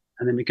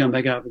 and then we come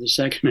back out for the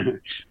second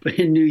hour. But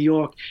in New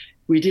York,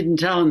 we didn't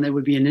tell them there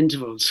would be an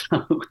interval.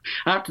 So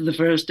after the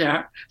first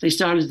hour, they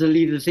started to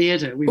leave the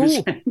theater. We were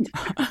saying,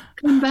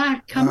 come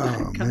back.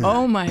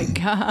 Oh, my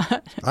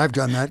God. I've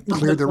done that.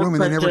 Cleared the room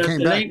and they never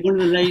came back. One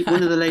of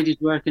the ladies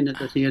working at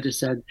the theater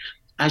said,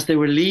 as they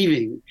were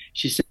leaving,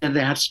 she said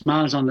they had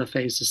smiles on their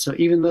faces. So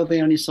even though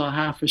they only saw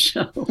half a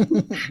show,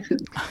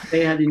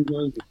 they had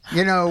enjoyed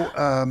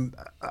it.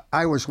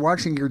 I was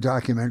watching your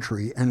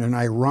documentary, and an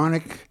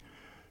ironic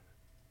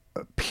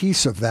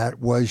piece of that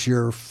was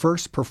your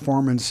first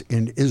performance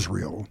in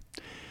Israel,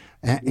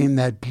 in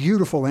that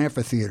beautiful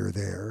amphitheater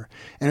there.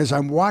 And as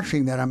I'm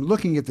watching that, I'm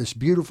looking at this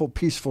beautiful,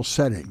 peaceful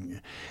setting.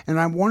 And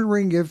I'm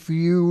wondering if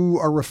you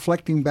are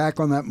reflecting back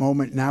on that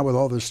moment now with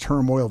all this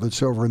turmoil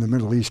that's over in the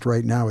Middle East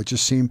right now. It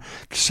just seemed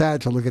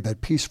sad to look at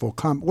that peaceful,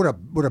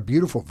 what a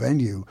beautiful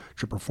venue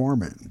to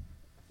perform in.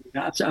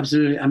 That's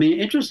absolutely. I mean,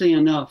 interestingly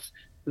enough,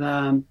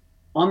 on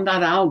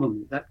that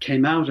album that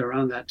came out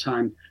around that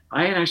time,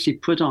 I had actually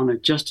put on a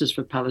Justice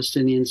for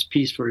Palestinians,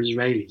 Peace for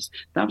Israelis.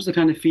 That was the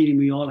kind of feeling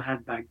we all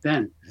had back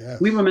then. Yes.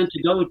 We were meant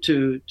to go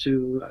to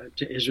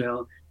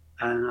Israel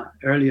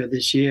earlier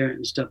this year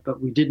and stuff,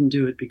 but we didn't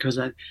do it because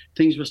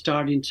things were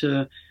starting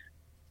to,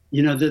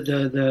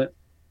 the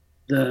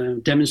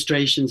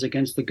demonstrations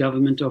against the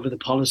government over the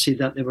policy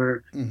that they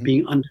were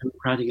being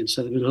undemocratic, and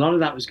so there was a lot of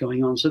that was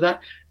going on.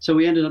 So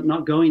we ended up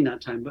not going that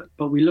time,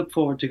 but we look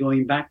forward to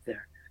going back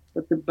there.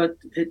 But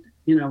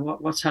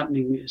what's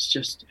happening is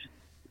just.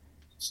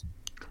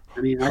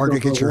 Hard to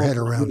get your head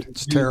around.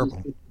 It's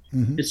terrible.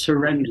 It's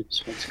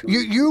horrendous what's going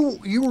on.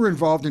 You were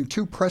involved in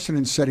 2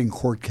 precedent-setting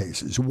court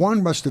cases.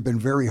 One must have been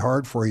very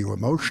hard for you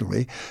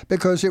emotionally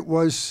because it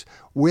was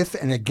with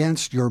and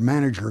against your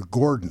manager,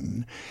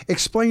 Gordon.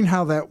 Explain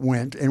how that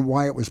went and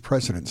why it was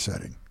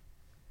precedent-setting.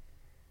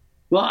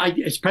 Well,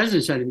 it's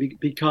precedent-setting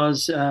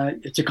because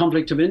it's a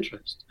conflict of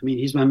interest. I mean,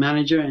 he's my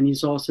manager and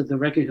he's also the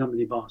record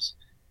company boss.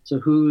 So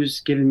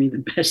who's giving me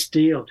the best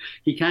deal?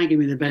 He can't give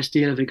me the best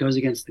deal if it goes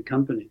against the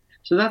company.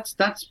 So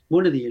that's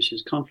one of the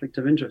issues, conflict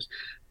of interest.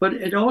 But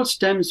it all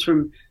stems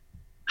from,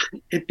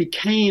 it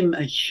became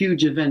a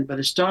huge event, but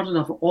it started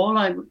off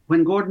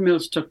when Gordon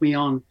Mills took me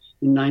on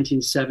in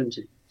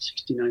 1970,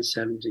 69,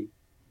 70,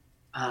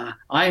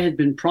 I had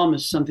been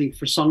promised something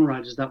for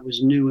songwriters that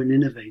was new and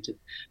innovative.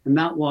 And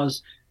that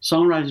was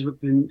songwriters have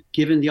been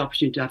given the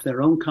opportunity to have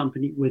their own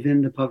company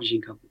within the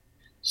publishing company.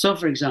 So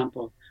for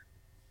example,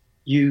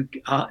 you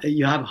have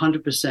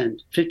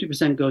 100%,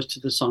 50% goes to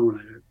the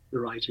songwriter, the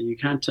writer, you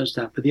can't touch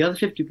that. But the other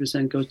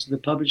 50% goes to the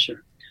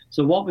publisher.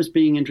 So what was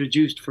being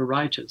introduced for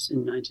writers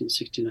in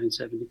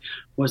 1969-70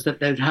 was that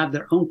they'd have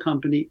their own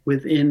company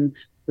within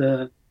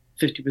the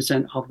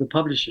 50% of the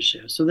publisher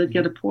share. So they'd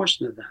get a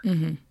portion of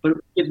that, but it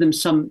would give them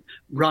some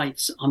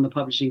rights on the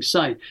publishing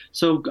side.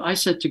 So I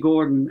said to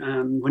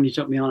Gordon, when he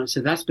took me on, I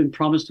said, that's been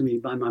promised to me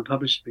by my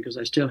publisher, because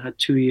I still had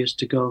 2 years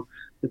to go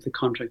with the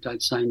contract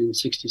I'd signed in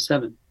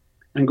 67.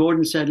 And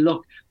Gordon said,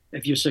 look,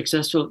 if you're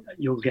successful,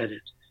 you'll get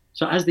it.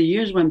 So as the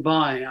years went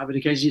by, I would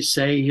occasionally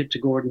say to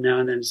Gordon now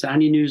and then, is there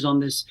any news on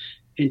this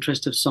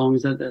interest of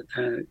songs that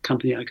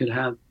company I could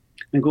have?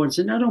 And Gordon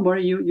said, no, don't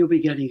worry, you'll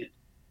be getting it.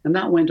 And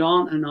that went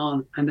on.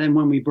 And then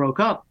when we broke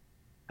up,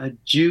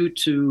 due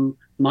to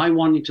my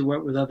wanting to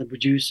work with other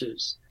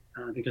producers,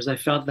 because I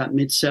felt that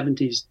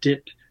mid-70s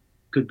dip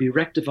could be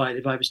rectified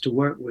if I was to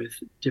work with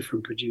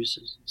different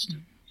producers and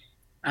stuff.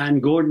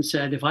 And Gordon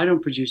said, if I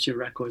don't produce your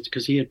records,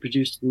 because he had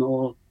produced them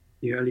all,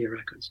 the earlier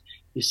records,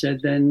 he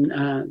said, then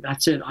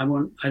that's it. I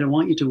don't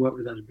want you to work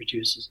with other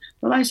producers.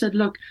 Well, I said,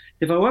 look,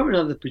 if I work with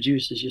other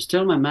producers, you're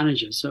still my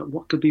manager. So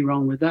what could be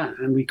wrong with that?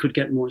 And we could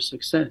get more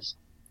success.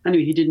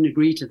 Anyway, he didn't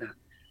agree to that.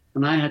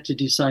 And I had to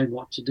decide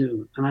what to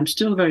do. And I'm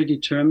still very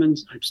determined.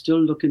 I'm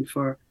still looking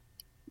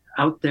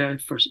out there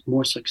for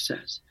more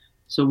success.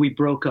 So we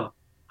broke up.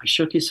 I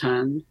shook his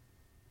hand.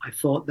 I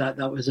thought that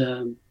was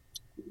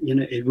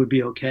it would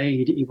be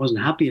okay. He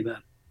wasn't happy about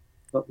it.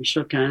 But we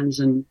shook hands,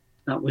 and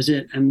that was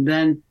it. And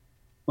then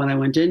when I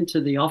went into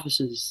the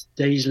offices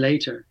days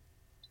later,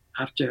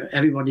 after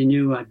everybody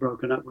knew I'd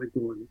broken up with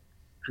Gordon,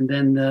 and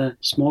then the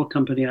small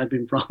company I'd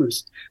been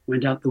promised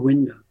went out the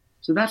window.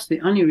 So that's the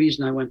only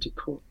reason I went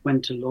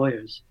to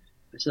lawyers.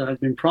 I said,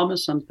 I've been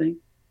promised something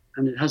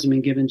and it hasn't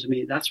been given to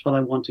me. That's what I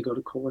want to go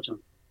to court on.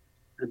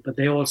 But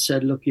they all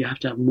said, look, you have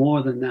to have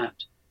more than that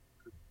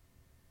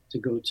to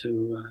go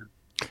to.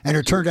 And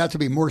it turned out to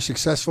be more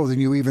successful than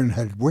you even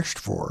had wished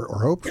for or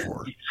hoped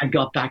for. I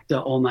got back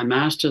to all my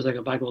masters. I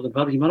got back all the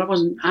publishing, but I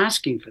wasn't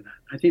asking for that.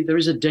 I think there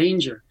is a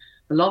danger.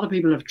 A lot of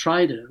people have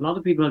tried it. A lot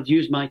of people have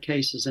used my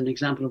case as an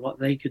example of what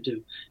they could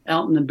do.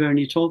 Elton and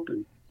Bernie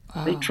Taupin.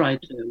 They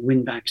tried to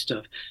win back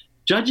stuff.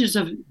 Judges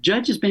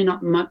may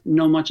not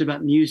know much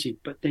about music,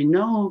 but they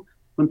know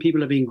when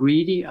people are being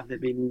greedy, have they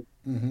been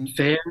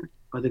fair,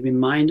 or they've been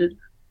minded.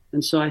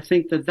 And so I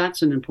think that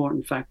that's an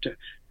important factor.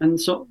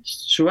 And so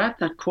throughout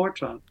that court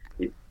trial,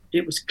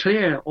 it was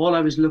clear all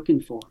I was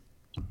looking for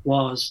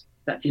was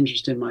that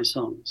interest in my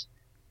songs.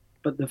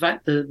 But the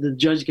fact that the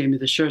judge gave me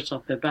the shirts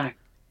off their back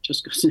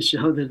just goes to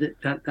show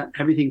that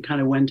everything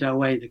kind of went our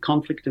way. The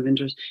conflict of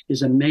interest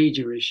is a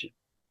major issue.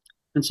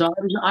 And so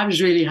I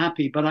was really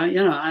happy, but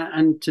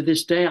and to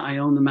this day, I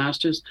own the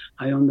masters,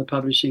 I own the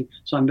publishing,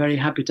 so I'm very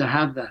happy to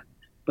have that.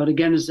 But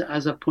again, as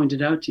I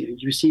pointed out to you,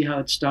 you see how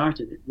it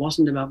started. It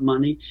wasn't about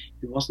money.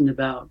 It wasn't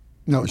about...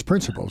 No, it's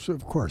principles,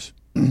 of course.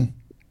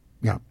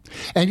 Yeah.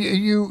 And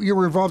you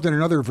were involved in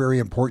another very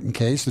important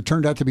case that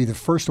turned out to be the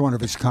first one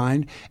of its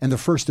kind and the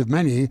first of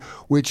many,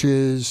 which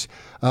is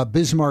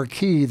Biz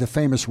Markie, the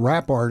famous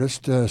rap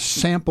artist,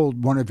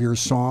 sampled one of your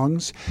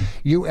songs.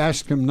 You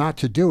asked him not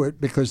to do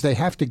it because they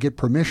have to get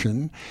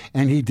permission,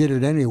 and he did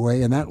it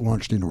anyway, and that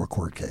launched into a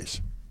court case.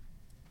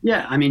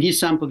 Yeah, I mean, he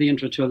sampled the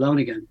intro to Alone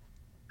Again.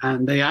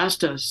 And they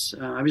asked us,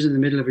 I was in the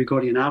middle of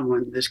recording an album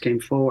when this came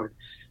forward,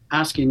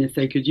 asking if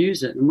they could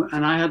use it.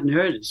 And I hadn't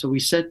heard it. So we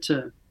said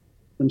to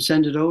them,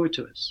 send it over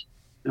to us.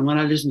 And when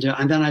I listened to it,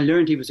 and then I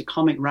learned he was a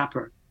comic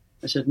rapper,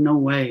 I said, no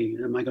way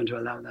am I going to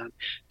allow that.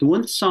 The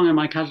one song in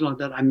my catalog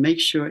that I make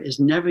sure is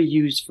never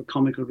used for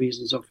comical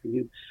reasons or for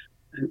you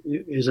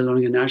is Alone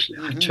Again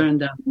Nationally. I turned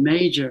down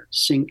major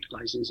sync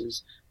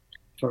licenses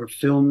for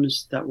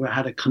films that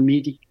had a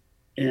comedic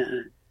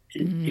in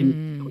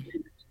it.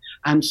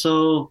 And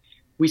so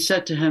we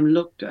said to him,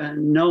 look,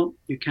 no,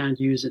 you can't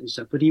use it and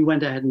stuff. But he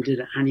went ahead and did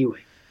it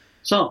anyway.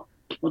 So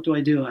what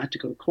do? I had to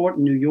go to court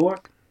in New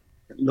York,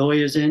 get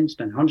lawyers in,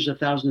 spend hundreds of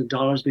thousands of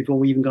dollars before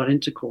we even got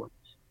into court.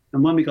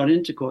 And when we got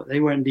into court, they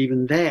weren't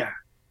even there.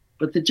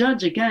 But the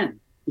judge, again,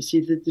 you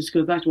see, this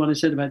goes back to what I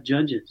said about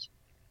judges.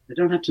 They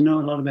don't have to know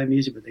a lot about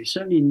music, but they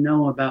certainly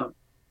know about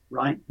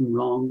right and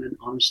wrong and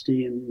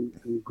honesty and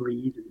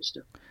greed and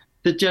stuff.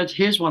 The judge,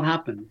 here's what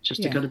happened,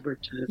 just to cut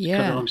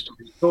a long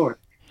story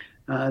short.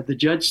 The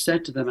judge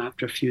said to them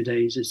after a few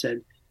days, he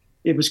said,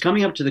 it was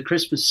coming up to the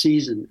Christmas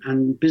season,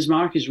 and Biz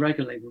Markie's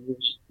record label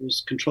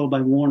was controlled by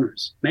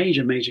Warner's,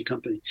 major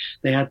company.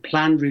 They had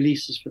planned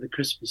releases for the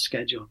Christmas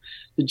schedule.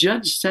 The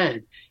judge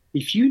said,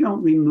 if you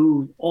don't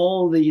remove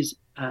all these,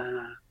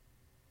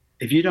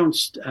 if you don't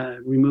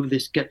remove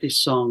this, get this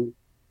song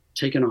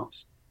taken off,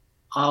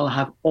 I'll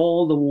have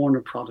all the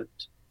Warner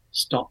product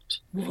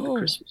stopped for the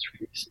Christmas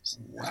releases.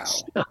 Wow.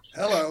 So,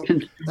 hello.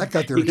 That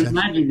got their you attention. can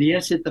imagine the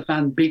S hit the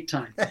fan big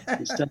time.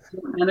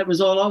 And it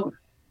was all over.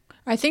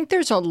 I think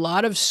there's a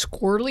lot of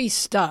squirrely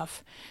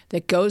stuff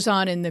that goes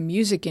on in the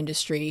music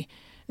industry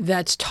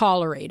that's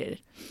tolerated.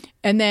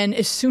 And then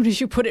as soon as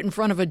you put it in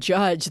front of a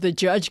judge, the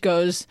judge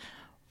goes,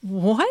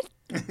 what?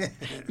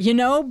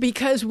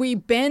 Because we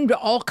bend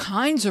all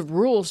kinds of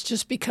rules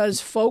just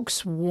because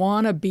folks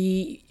want to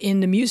be in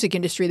the music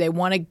industry. They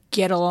want to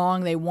get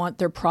along. They want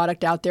their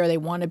product out there. They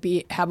want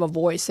to have a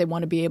voice. They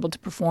want to be able to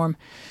perform.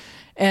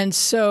 And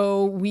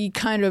so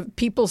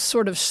people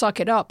sort of suck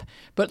it up.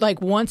 But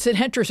like once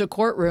it enters a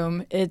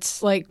courtroom,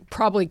 it's like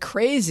probably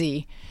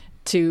crazy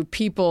to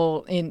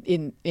people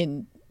in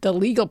the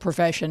legal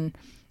profession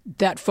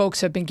that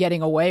folks have been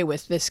getting away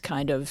with this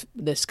kind of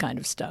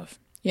stuff.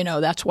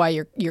 That's why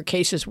your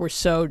cases were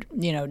so,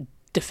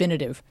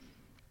 definitive.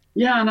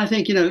 Yeah, and I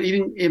think,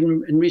 even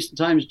in recent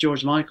times,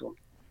 George Michael,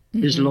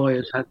 his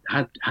lawyers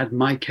had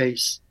my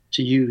case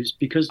to use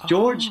because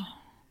George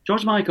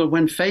Michael,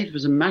 when Faith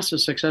was a massive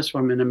success for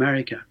him in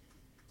America,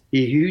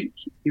 he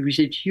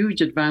received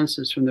huge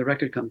advances from the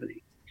record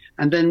company.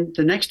 And then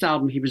the next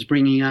album he was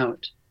bringing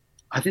out,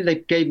 I think they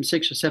gave him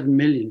 6 or 7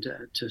 million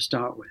to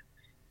start with.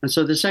 And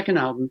so the second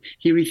album,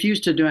 he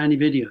refused to do any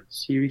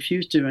videos. He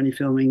refused to do any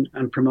filming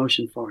and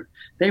promotion for it.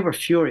 They were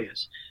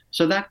furious.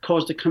 So that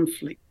caused a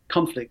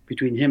conflict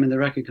between him and the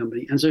record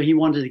company. And so he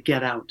wanted to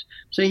get out.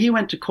 So he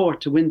went to court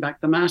to win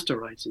back the master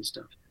rights and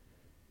stuff.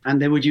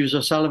 And they would use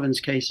O'Sullivan's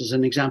case as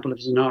an example of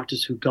an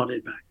artist who got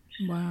it back.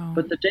 Wow.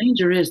 But the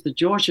danger is that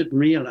George should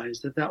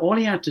realize that all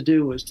he had to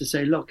do was to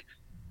say, look,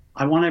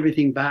 I want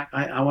everything back.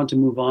 I want to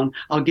move on.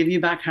 I'll give you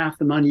back half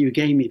the money you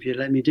gave me if you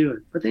let me do it.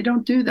 But they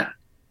don't do that.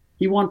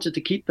 He wanted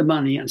to keep the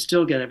money and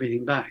still get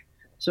everything back.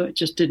 So it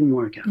just didn't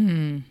work out.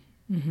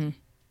 Mm-hmm.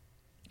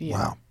 Yeah.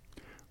 Wow.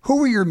 Who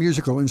were your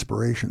musical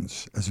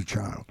inspirations as a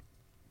child?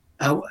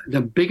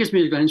 The biggest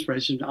musical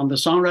inspiration on the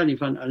songwriting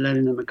front are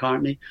Lennon and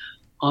McCartney.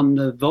 On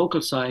the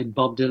vocal side,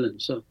 Bob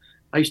Dylan. So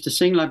I used to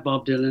sing like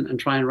Bob Dylan and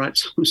try and write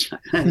songs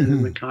like Lennon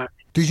and McCartney.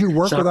 Did you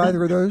work with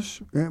either of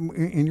those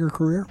in your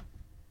career?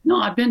 No,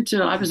 I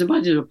was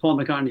invited to a Paul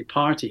McCartney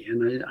party,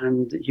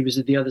 and he was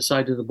at the other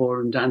side of the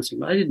ballroom dancing,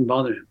 but I didn't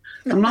bother him.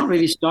 I'm not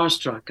really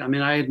starstruck. I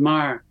mean, I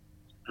admire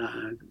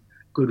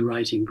good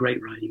writing,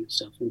 great writing and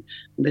stuff, and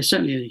they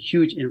certainly had a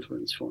huge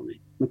influence for me.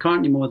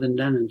 McCartney more than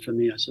Lennon for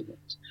me, I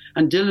suppose.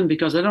 And Dylan,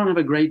 because I don't have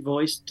a great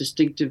voice,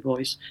 distinctive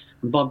voice,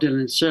 and Bob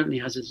Dylan certainly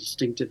has a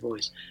distinctive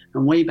voice.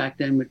 And way back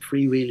then with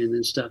freewheeling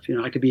and stuff,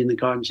 I could be in the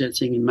Garden Shed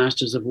singing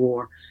Masters of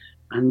War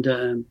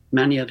and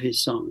many of his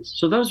songs.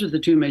 So those were the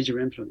two major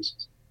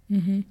influences.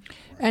 Mm-hmm.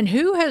 And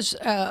who has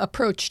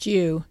approached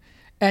you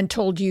and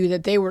told you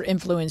that they were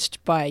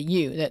influenced by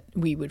you that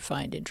we would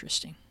find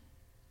interesting?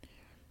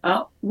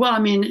 Well, I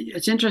mean,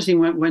 it's interesting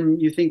when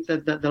you think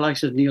that the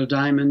likes of Neil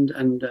Diamond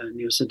and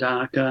Neil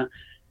Sedaka,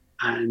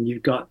 and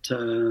you've got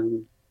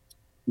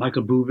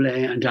Michael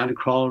Bublé and Diana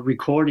Krall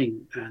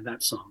recording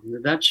that song.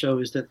 That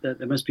shows that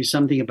there must be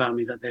something about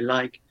me that they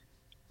like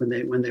when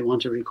they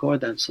want to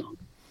record that song.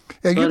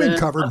 Yeah, you've been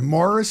covered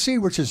Morrissey,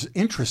 which is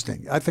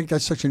interesting. I think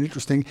that's such an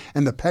interesting,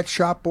 and the Pet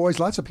Shop Boys.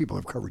 Lots of people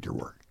have covered your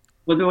work.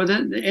 Well,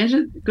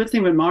 the good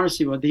thing with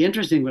Morrissey the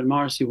interesting with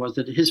Morrissey was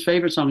that his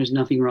favorite song is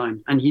Nothing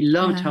Rhymed, and he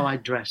loved how I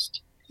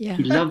dressed. Yeah.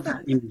 He loved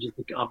that image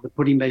of the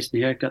pudding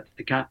basin haircut,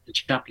 the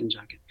Chaplin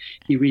jacket.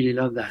 He really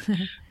loved that.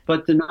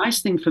 But the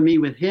nice thing for me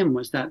with him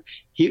was that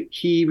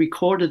he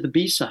recorded the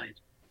B-side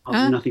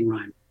of Nothing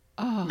Rhymed.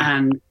 Oh.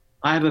 And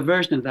I have a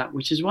version of that,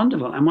 which is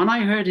wonderful. And when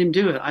I heard him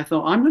do it, I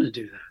thought, I'm going to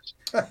do that.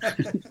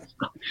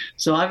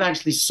 So I've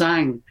actually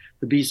sang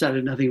the B-side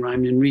of Nothing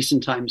Rhymed in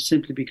recent times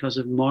simply because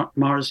of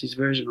Morrissey's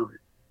version of it.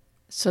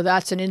 So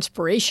that's an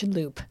inspiration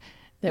loop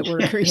that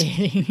we're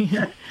creating.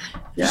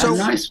 Yeah, so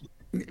nice.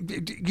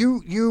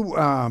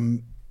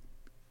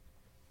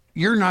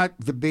 You're not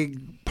the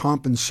big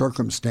pomp and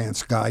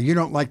circumstance guy. You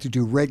don't like to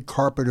do red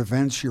carpet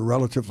events. You're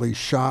relatively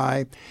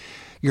shy.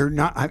 You're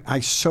not. I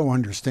so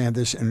understand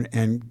this and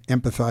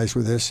empathize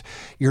with this.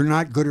 You're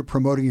not good at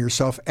promoting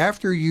yourself.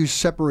 After you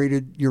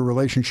separated your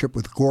relationship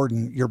with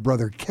Gordon, your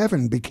brother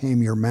Kevin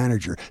became your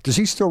manager. Does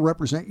he still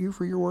represent you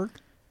for your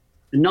work?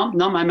 Not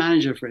my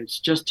manager, Fritz.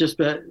 Just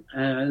an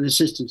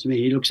assistant to me.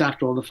 He looks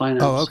after all the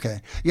finance. Oh, okay.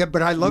 Yeah,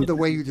 but I love the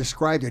way you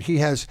described it. He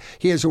has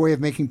a way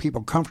of making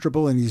people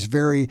comfortable, and he's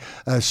very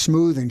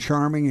smooth and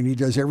charming, and he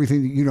does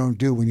everything that you don't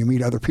do when you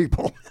meet other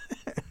people.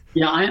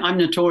 Yeah, I'm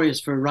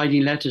notorious for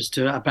writing letters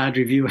to a bad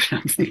review or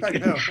something. I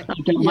know.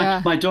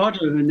 My daughter,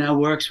 who now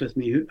works with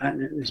me, who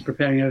is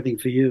preparing everything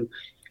for you,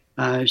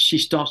 she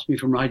stops me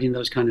from writing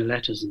those kind of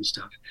letters and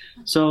stuff.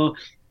 So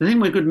the thing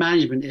with good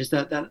management is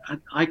that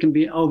I can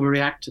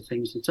overreact to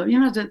things, and so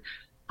that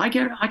I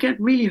get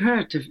really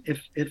hurt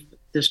if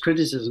there's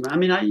criticism. I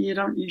mean,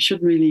 you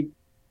shouldn't really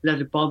let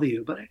it bother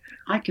you, but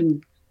I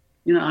can.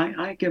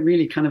 I get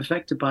really kind of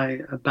affected by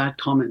a bad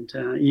comment,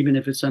 even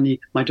if it's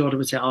only, my daughter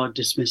would say,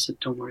 dismiss it,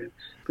 don't worry.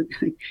 But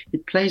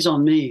it plays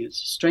on me.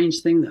 It's a strange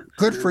thing that.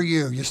 Good for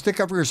you. You stick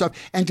up for yourself.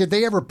 And did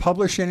they ever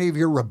publish any of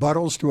your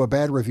rebuttals to a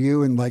bad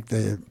review in like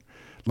the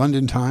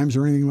London Times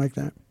or anything like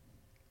that?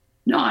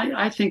 No,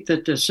 I think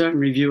that there's certain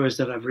reviewers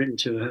that I've written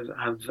to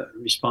have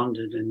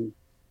responded, and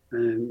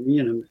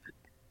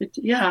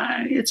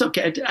it's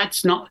okay.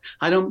 It's not.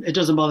 It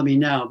doesn't bother me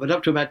now, but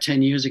up to about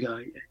 10 years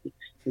ago,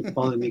 it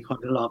bothered me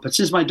quite a lot. But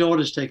since my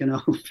daughter's taken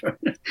over,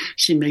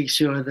 she makes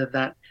sure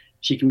that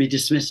she can be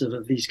dismissive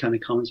of these kind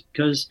of comments,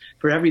 because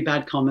for every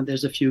bad comment,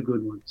 there's a few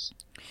good ones.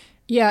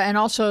 Yeah, and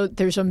also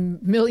there's a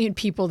million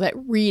people that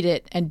read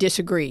it and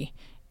disagree.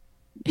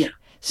 Yeah.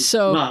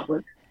 So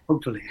well,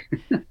 hopefully.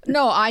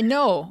 No, I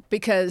know,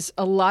 because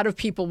a lot of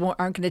people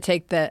aren't going to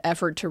take the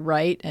effort to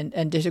write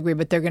and disagree,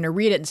 but they're going to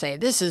read it and say,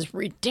 this is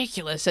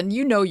ridiculous. And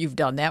you know you've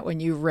done that when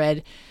you've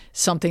read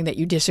something that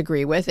you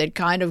disagree with. It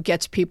kind of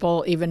gets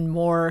people even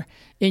more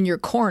in your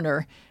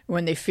corner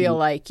when they feel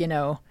like, you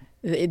know,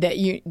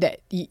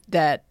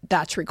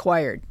 that's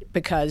required,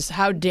 because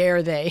how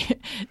dare they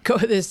go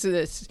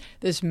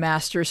this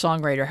master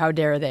songwriter, how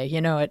dare they,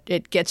 you know,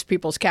 it gets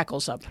people's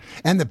cackles up.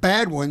 And the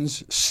bad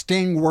ones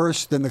sting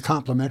worse than the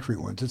complimentary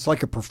ones. It's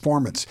like a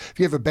performance. If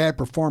you have a bad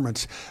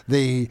performance,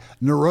 the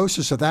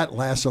neurosis of that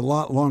lasts a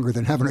lot longer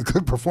than having a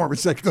good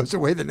performance that goes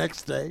away the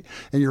next day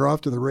and you're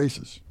off to the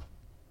races.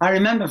 I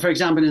remember, for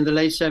example, in the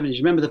late 70s,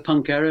 remember the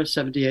punk era,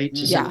 78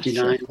 to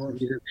 79?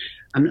 Sure.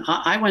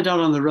 I went out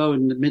on the road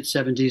in the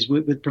mid-70s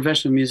with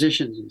professional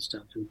musicians and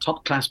stuff, and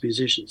top-class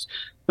musicians.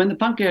 When the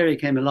punk era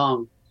came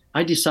along,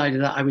 I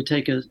decided that I would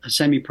take a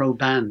semi-pro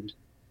band.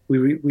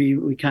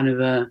 We kind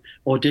of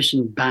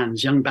auditioned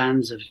bands, young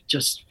bands of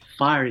just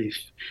fiery.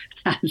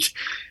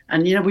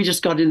 And, you know, we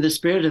just got in the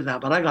spirit of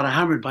that, but I got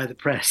hammered by the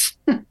press.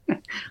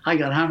 I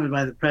got hammered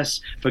by the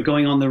press for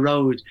going on the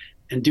road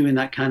and doing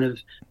that kind of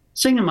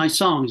singing my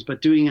songs,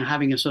 but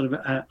having a sort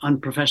of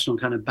unprofessional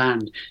kind of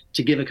band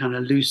to give a kind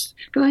of loose.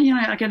 Because you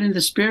know, I get in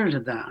the spirit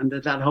of that and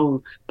that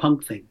whole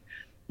punk thing.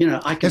 You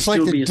know, I can. It's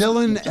like the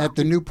Dylan at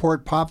the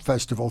Newport Pop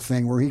Festival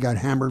thing, where he got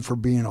hammered for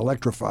being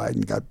electrified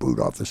and got booed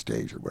off the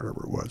stage or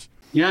whatever it was.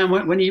 Yeah, and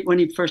when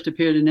he first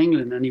appeared in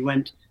England, and he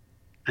went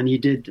and he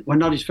did, well,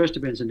 not his first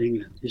appearance in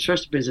England. His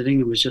first appearance in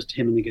England was just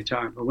him and the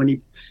guitar. But when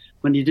he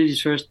did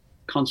his first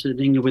concert in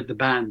England with the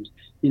band,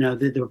 you know,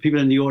 there were people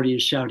in the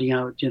audience shouting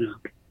out, you know,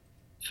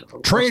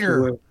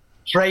 traitor,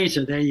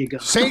 there you go.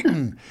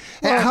 Satan.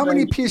 How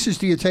many pieces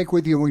do you take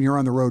with you when you're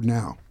on the road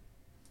now?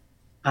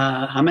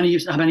 How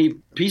many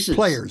pieces?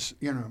 Players,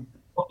 you know.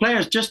 Well,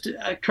 players, just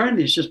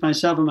currently it's just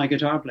myself and my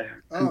guitar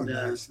player. Oh, and,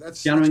 nice.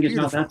 That's piano and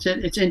guitar. Beautiful. That's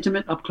it. It's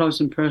intimate, up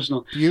close and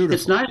personal. Beautiful.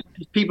 It's nice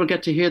because people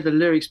get to hear the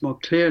lyrics more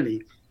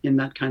clearly in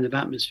that kind of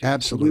atmosphere.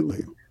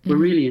 Absolutely. We're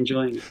really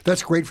enjoying it.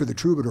 That's great for the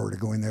troubadour to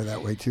go in there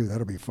that way too.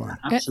 That'll be fun.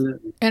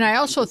 Absolutely. And I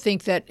also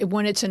think that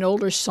when it's an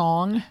older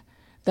song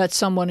that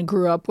someone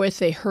grew up with,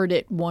 they heard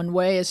it one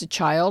way as a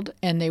child,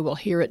 and they will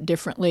hear it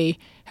differently,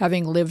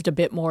 having lived a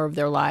bit more of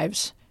their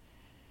lives.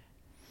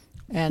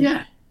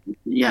 And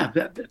yeah.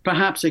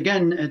 Perhaps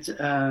again, it's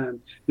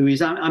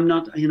Louise. I'm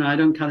not. You know, I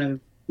don't kind of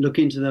look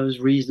into those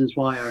reasons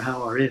why or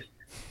how or if.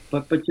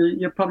 But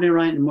you're probably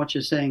right in what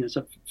you're saying.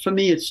 So for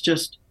me, it's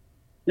just,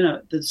 you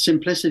know, the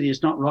simplicity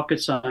is not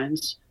rocket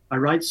science. I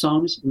write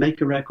songs,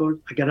 make a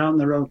record, I get out on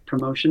the road,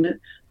 promotion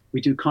it.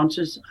 We do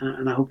concerts,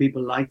 and I hope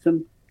people like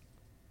them.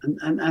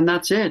 And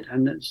that's it.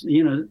 And it's,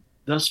 you know,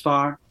 thus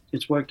far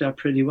it's worked out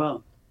pretty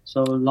well.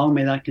 So long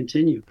may that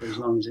continue for as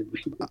long as it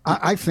will.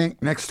 I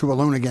think next to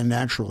Alone Again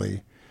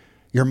Naturally,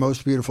 your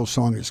most beautiful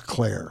song is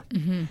Claire.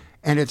 Mm-hmm.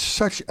 And it's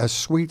such a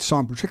sweet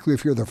song, particularly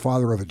if you're the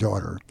father of a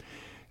daughter.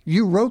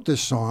 You wrote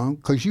this song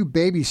because you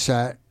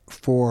babysat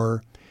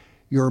for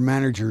your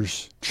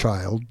manager's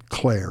child,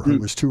 Claire, who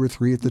was 2 or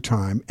 3 at the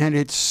time. And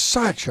it's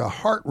such a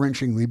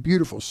heart-wrenchingly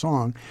beautiful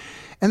song.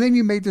 And then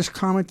you made this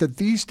comment that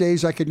these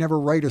days I could never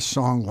write a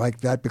song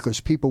like that because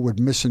people would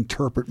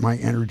misinterpret my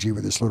energy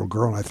with this little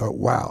girl. And I thought,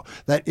 wow,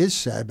 that is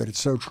sad, but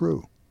it's so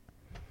true.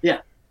 Yeah.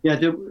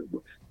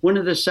 One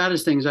of the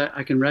saddest things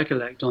I can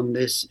recollect on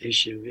this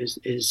issue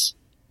is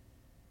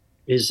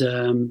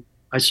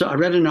I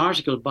read an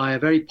article by a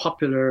very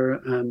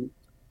popular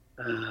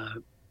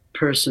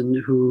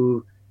person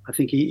who I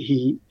think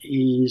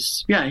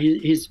he's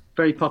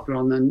very popular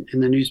in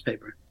the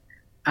newspaper,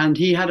 and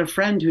he had a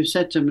friend who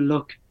said to him,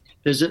 "Look,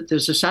 there's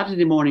a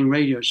Saturday morning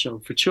radio show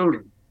for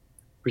children,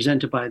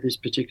 presented by this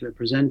particular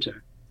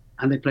presenter,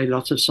 and they play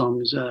lots of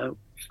songs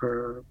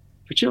for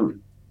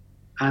children."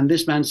 And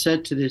this man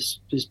said to this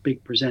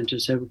big presenter,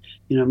 said,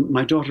 "You know,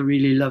 my daughter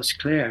really loves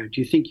Claire.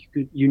 Do you think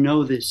you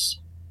know this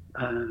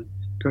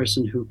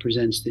person who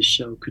presents this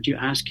show? Could you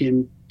ask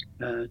him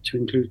to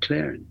include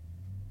Claire in?"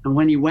 And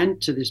when he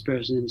went to this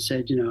person and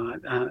said, "You know,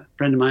 a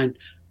friend of mine,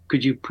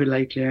 could you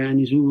play Claire?" And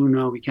he's, "Oh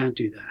no, we can't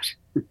do that."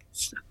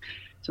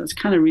 So it's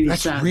kind of really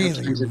sad.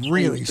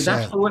 Really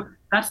sad.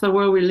 That's the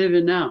world we live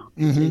in now.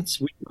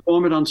 Mm-hmm. We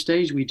perform it on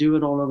stage. We do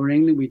it all over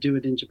England. We do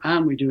it in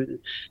Japan. We do it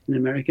in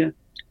America.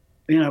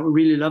 You know, we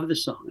really love the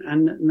song.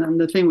 And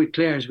the thing with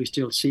Claire is we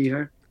still see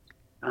her.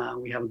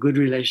 We have a good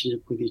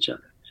relationship with each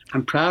other.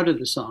 I'm proud of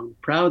the song.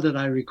 Proud that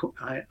I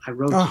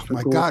wrote it. Oh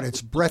my God,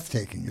 it's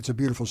breathtaking. It's a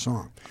beautiful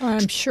song.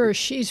 I'm sure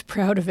she's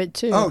proud of it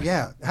too. Oh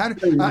yeah.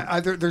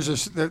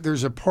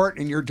 There's a part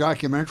in your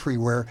documentary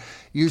where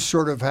you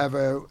sort of have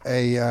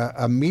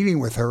a meeting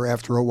with her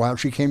after a while.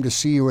 She came to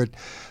see you at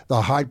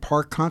the Hyde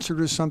Park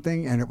concert or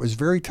something, and it was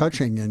very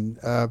touching. And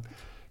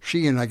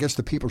she and I guess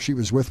the people she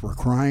was with were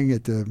crying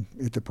at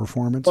the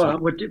performance? Well,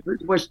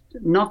 it was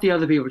not the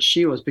other people,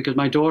 she was, because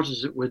my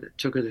daughters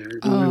took her there.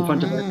 In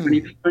front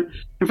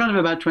of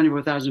about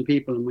 24,000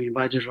 people, and we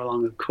invited her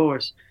along, of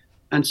course.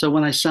 And so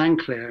when I sang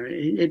Claire,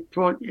 it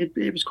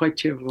was quite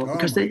tearful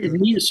because it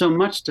means so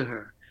much to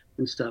her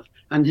and stuff.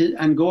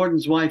 And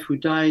Gordon's wife, who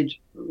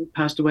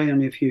passed away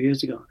only a few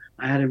years ago,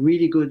 I had a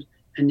really good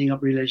ending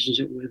up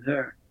relationship with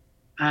her.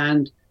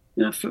 And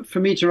for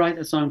me to write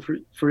that song,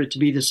 for it to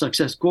be the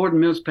success, Gordon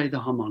Mills played the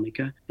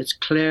harmonica. It's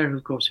Claire,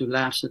 of course, who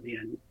laughs at the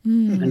end,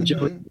 and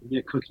Joe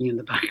cooking in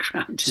the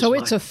background. So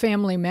it's a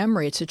family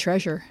memory. It's a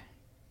treasure.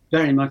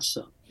 Very much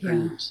so. Very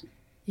Yeah. much so.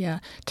 Yeah.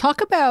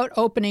 Talk about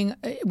opening.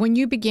 When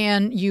you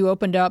began, you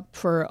opened up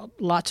for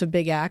lots of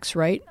big acts,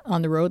 right,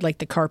 on the road, like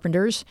the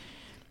Carpenters.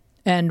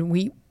 And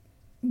we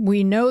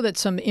know that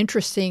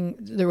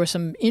there were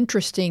some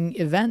interesting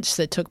events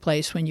that took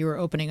place when you were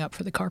opening up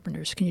for the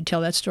Carpenters. Can you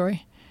tell that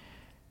story?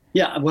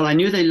 Yeah, well, I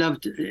knew they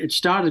loved it.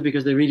 Started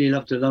because they really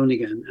loved Alone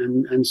Again,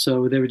 and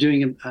so they were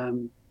doing a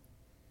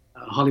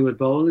Hollywood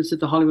Bowl. Is it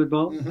the Hollywood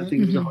Bowl? I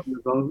think it was the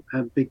Hollywood Bowl,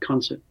 a big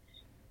concert,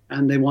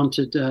 and they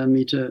wanted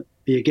me to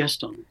be a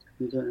guest on it.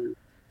 And,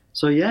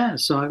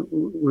 so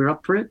we're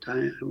up for it.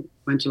 I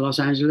went to Los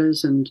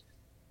Angeles, and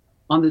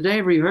on the day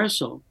of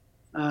rehearsal,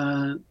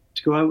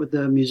 to go out with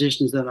the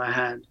musicians that I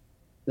had,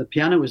 the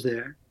piano was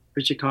there,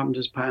 Richard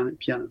Carpenter's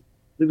piano.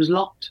 It was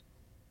locked.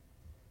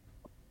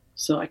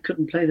 So I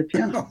couldn't play the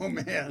piano. Oh,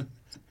 man.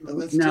 Well,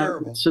 that's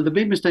terrible. So the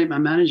big mistake my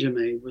manager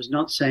made was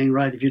not saying,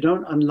 right, if you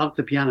don't unlock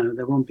the piano,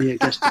 there won't be a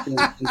guest.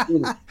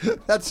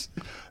 That's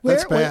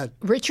bad.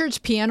 Richard's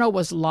piano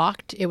was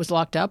locked. It was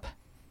locked up?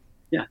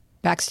 Yeah.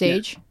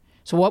 Backstage? Yeah.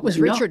 So what was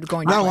Richard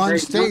going to do? No, on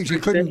stage. He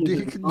couldn't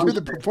do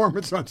the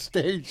performance on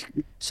stage.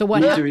 So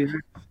what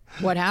happened?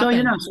 What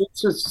happened?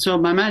 So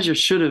my manager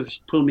should have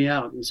pulled me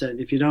out and said,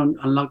 if you don't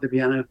unlock the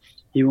piano,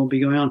 he won't be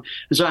going on.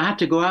 And so I had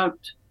to go out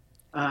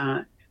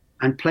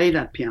and play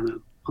that piano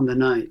on the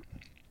night.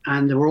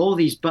 And there were all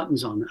these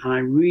buttons on, and I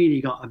really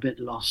got a bit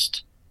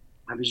lost.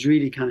 I was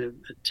really kind of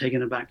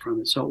taken aback from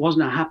it. So it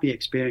wasn't a happy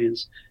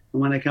experience.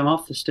 And when I came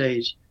off the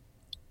stage,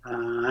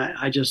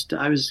 I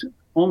was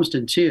almost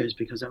in tears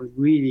because I was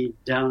really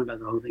down about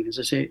the whole thing. As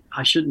I say,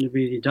 I shouldn't have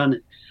really done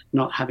it,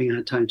 not having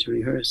had time to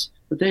rehearse.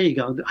 But there you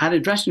go. I had a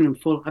dressing room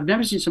full. I've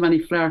never seen so many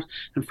flowers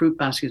and fruit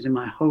baskets in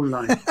my whole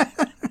life.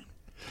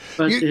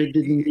 But it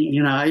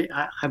didn't,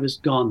 I was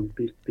gone.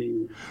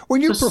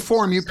 When you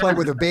perform, you play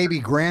with a baby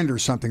grand or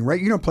something, right?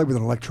 You don't play with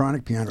an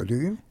electronic piano, do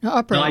you?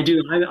 No, I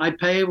do. I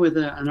play with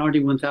an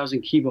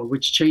RD1000 keyboard,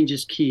 which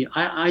changes key.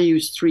 I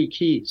use 3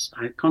 keys.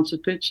 I have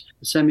concert pitch,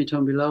 a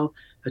semitone below,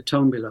 a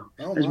tone below.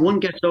 As one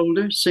gets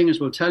older, singers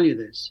will tell you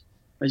this.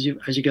 As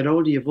you get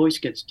older, your voice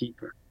gets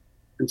deeper.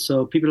 And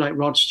so people like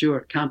Rod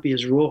Stewart can't be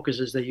as raucous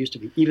as they used to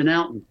be. Even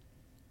Elton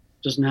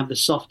doesn't have the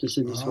softness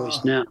in his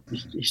voice now.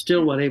 He's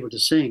still well able to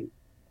sing.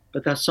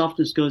 But that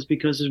softness goes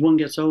because as one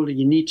gets older,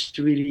 you need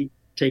to really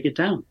take it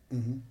down.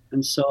 Mm-hmm.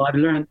 And so I've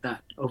learned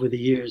that over the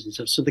years and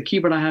stuff. So the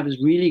keyboard I have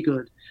is really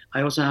good.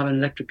 I also have an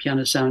electric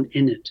piano sound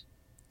in it.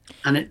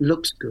 And it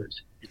looks good.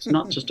 It's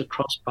not just a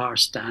crossbar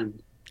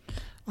stand.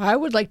 I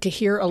would like to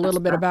hear a little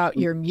bit about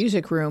your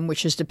music room,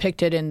 which is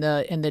depicted in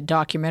the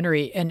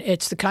documentary. And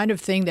it's the kind of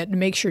thing that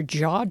makes your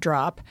jaw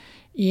drop.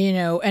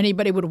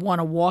 Anybody would want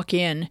to walk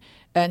in.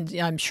 And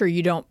I'm sure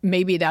you don't.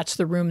 Maybe that's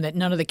the room that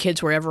none of the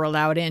kids were ever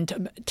allowed in.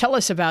 Tell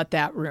us about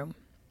that room.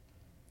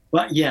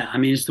 Well, yeah. I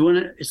mean, it's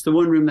the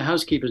one room the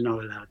housekeeper's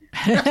not allowed in.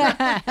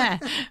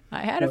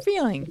 I had a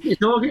feeling.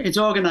 It's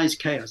organized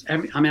chaos.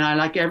 I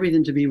like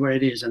everything to be where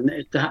it is, and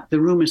the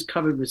room is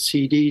covered with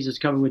CDs. It's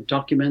covered with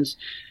documents.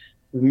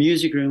 The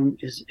music room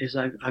is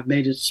I've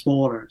made it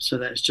smaller so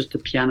that it's just a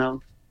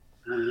piano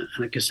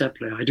and a cassette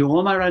player. I do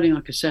all my writing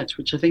on cassettes,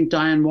 which I think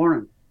Diane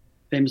Warren,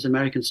 famous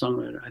American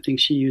songwriter, I think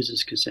she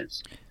uses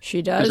cassettes.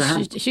 She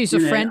does. She's a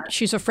friend.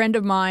 She's a friend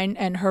of mine,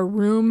 and her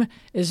room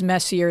is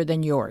messier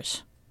than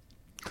yours.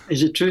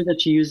 Is it true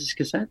that she uses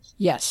cassettes?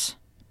 Yes.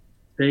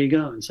 There you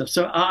go and stuff.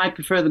 So I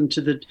prefer them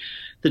to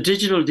the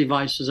digital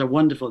devices. Are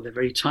wonderful. They're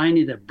very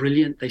tiny. They're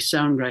brilliant. They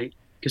sound great.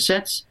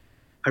 Cassettes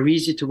are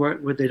easy to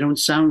work with. They don't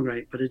sound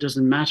great, but it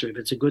doesn't matter if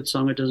it's a good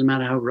song. It doesn't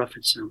matter how rough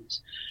it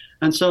sounds.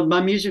 And so my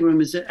music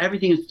room is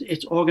everything.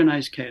 It's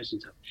organized chaos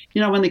and stuff.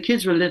 When the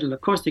kids were little,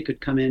 of course they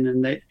could come in,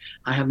 and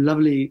I have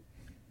lovely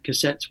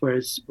cassettes where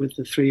it's with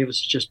the 3 of us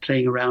just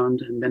playing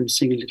around and them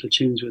singing little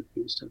tunes with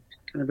me and stuff.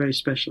 Kind of very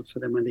special for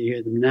them when they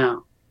hear them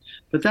now.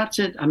 But that's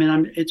it. I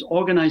mean, it's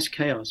organized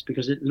chaos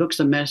because it looks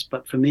a mess,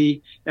 but for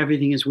me,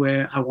 everything is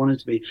where I want it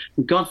to be.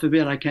 And God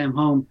forbid I came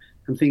home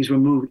and things were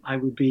moved. I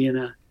would be in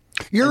a...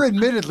 You're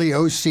admittedly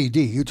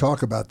OCD. You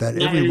talk about that.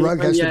 Every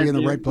rug has to be in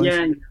the right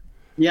place.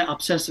 Yeah,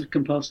 obsessive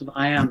compulsive.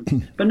 I am,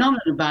 but not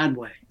in a bad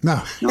way.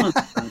 No.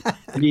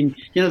 I mean,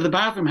 the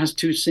bathroom has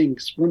 2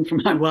 sinks, one for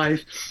my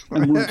wife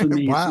and one for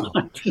me. Wow.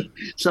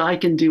 So I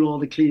can do all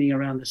the cleaning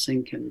around the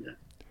sink and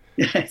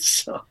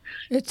it's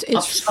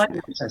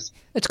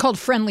called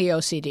friendly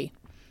OCD.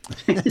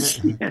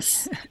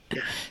 Yes.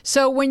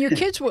 So when your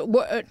kids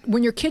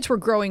were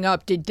growing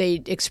up, did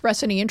they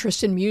express any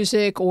interest in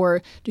music,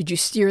 or did you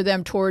steer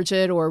them towards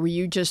it, or were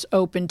you just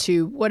open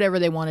to whatever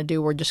they want to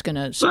do? We're just going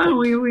to support.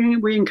 Well,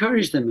 we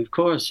encourage them, of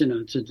course,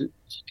 to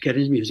get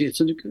into music. It's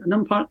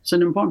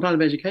an important part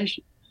of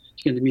education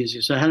to get into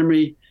music. So Helen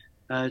Marie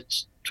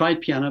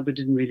tried piano, but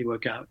didn't really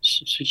work out.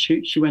 So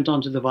she went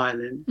on to the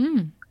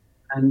violin.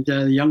 And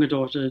the younger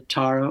daughter,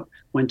 Tara,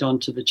 went on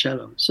to the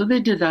cello. So they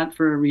did that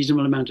for a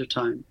reasonable amount of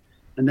time,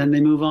 and then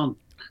they move on.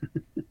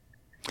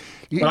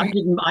 But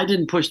I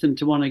didn't push them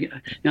to want to.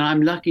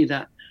 I'm lucky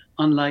that,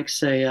 unlike,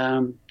 say,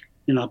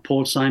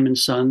 Paul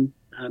Simon's son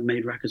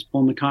made records,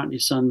 Paul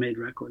McCartney's son made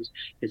records.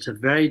 It's a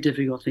very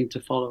difficult thing to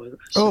follow a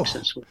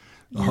successful.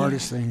 The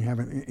hardest thing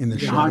having in the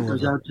shadow. Heart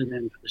goes out to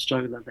them for the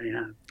struggle that they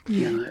have.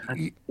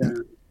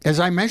 As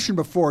I mentioned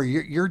before,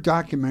 your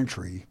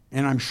documentary,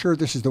 and I'm sure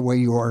this is the way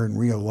you are in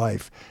real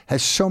life,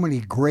 has so many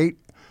great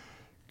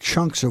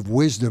chunks of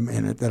wisdom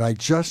in it that I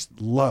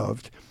just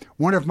loved.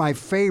 One of my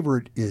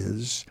favorite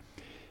is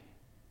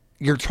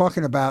you're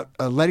talking about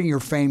letting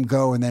your fame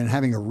go and then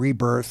having a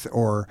rebirth,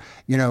 or,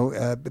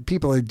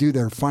 people that do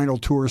their final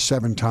tour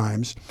 7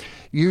 times.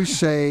 You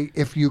say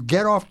if you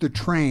get off the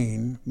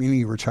train, meaning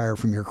you retire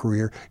from your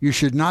career, you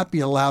should not be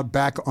allowed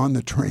back on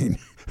the train.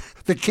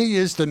 The key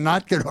is to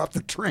not get off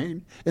the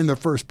train in the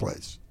first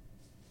place.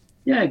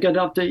 Yeah, get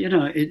off the,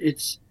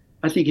 it's,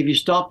 I think if you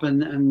stop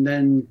and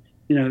then,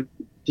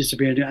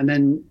 disappear and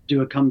then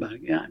do a comeback,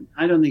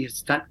 I don't think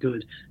it's that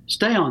good.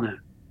 Stay on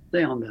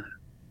the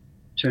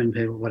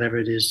turntable, whatever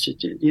it is.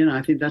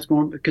 I think that's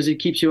more because it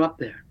keeps you up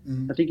there.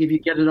 I think if you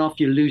get it off,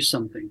 you lose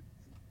something.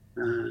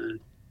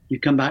 You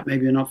come back,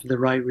 maybe you're not for the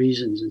right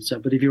reasons and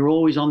stuff. But if you're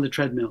always on the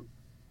treadmill,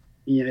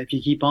 if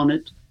you keep on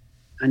it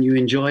and you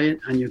enjoy it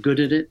and you're good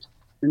at it,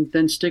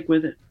 then stick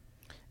with it.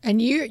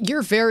 And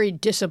you're very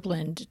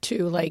disciplined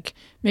too. Like,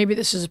 maybe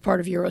this is a part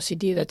of your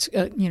OCD that's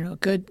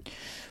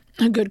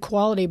a good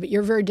quality, but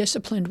you're very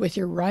disciplined with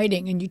your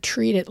writing and you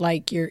treat it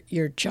like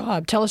your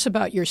job. Tell us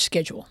about your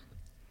schedule.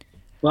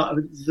 Well,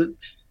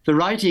 the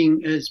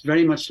writing is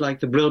very much like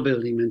the Brill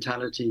Building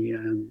mentality,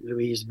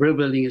 Louise. Brill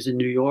Building is in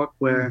New York,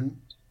 where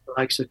the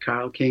likes of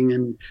Carole King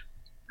and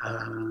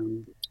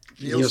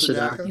Neil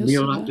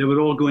Sedaka, they would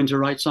all go in to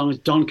write songs.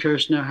 Don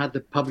Kirshner had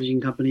the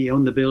publishing company, he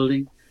owned the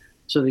building.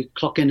 So they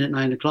clock in at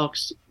 9 o'clock,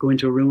 go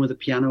into a room with a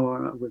piano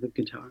or with a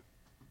guitar,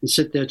 and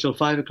sit there till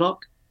 5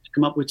 o'clock to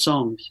come up with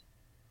songs.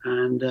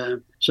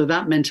 And so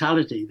that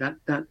mentality,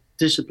 that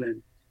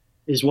discipline,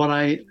 is what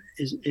I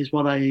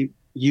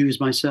use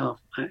myself.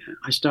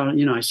 I start,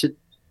 I sit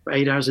for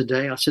 8 hours a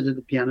day. I'll sit at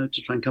the piano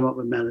to try and come up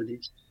with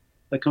melodies.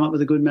 If I come up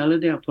with a good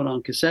melody, I'll put it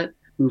on cassette,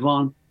 move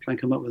on, try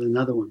and come up with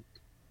another one.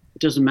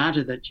 It doesn't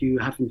matter that you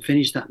haven't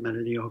finished that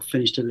melody or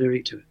finished a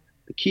lyric to it.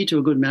 The key to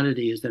a good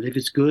melody is that if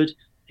it's good,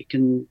 it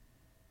can,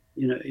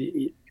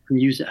 you can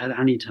use it at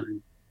any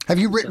time. Have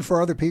you written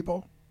for other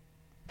people?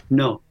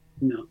 No.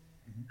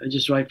 I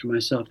just write for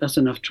myself. That's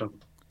enough trouble.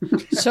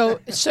 So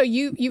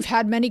you've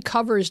had many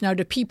covers. Now,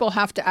 do people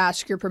have to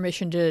ask your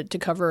permission to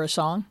cover a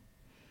song?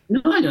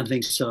 No, I don't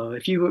think so.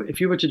 If you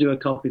were to do a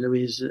copy,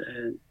 Louise,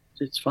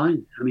 it's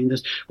fine. I mean,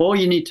 all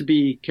you need to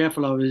be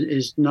careful of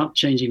is not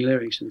changing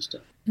lyrics and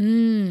stuff.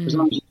 As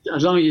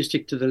long as you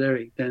stick to the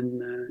lyric,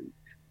 then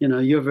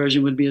your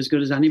version would be as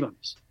good as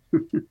anybody's.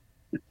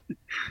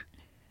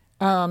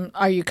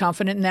 Are you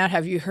confident in that?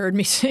 Have you heard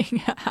me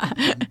sing?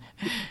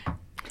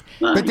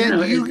 But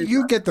then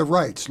you get the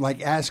rights, like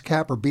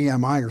ASCAP or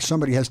BMI, or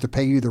somebody has to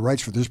pay you the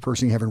rights for this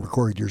person you haven't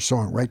recorded your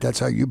song, right? That's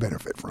how you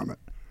benefit from it.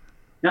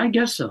 I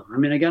guess so. I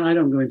mean, again, I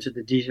don't go into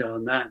the detail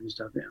on that and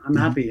stuff. I'm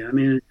happy. I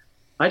mean,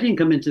 I didn't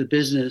come into the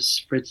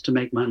business for it to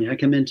make money. I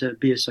come in to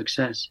be a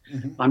success.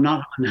 I'm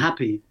not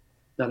unhappy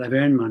that I've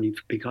earned money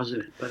because of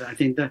it. But I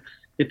think that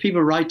if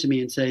people write to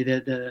me and say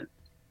that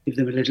give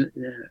them a little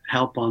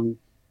help on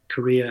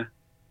career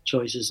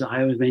choices,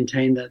 I always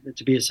maintain that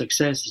to be a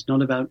success, it's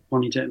not about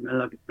wanting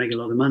to make a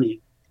lot of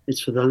money.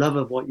 It's for the love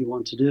of what you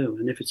want to do.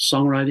 And if it's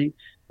songwriting,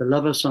 the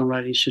love of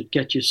songwriting should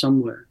get you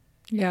somewhere.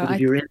 Yeah. But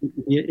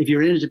if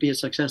you're in it to be a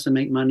success and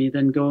make money,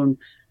 then go and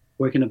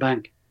work in a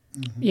bank.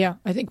 Yeah,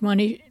 I think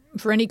money,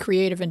 for any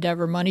creative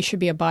endeavor, money should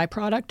be a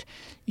byproduct.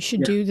 You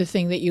should do the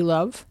thing that you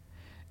love.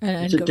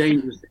 It's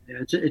dangerous.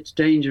 It's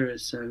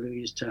dangerous,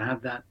 Louise, to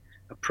have that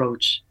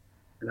approach,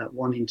 that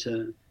wanting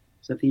to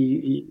something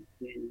you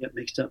get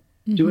mixed up.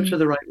 Do it for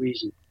the right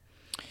reason.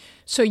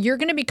 So you're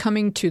going to be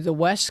coming to the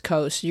West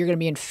Coast. You're going to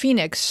be in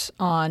Phoenix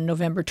on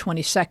November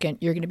 22nd.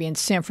 You're going to be in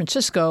San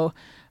Francisco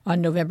on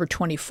November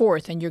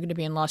 24th, and you're going to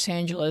be in Los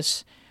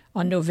Angeles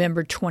on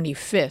November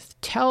 25th.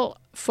 Tell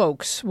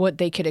folks what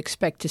they could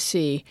expect to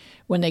see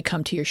when they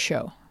come to your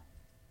show.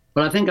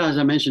 Well, I think, as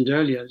I mentioned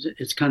earlier,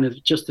 it's kind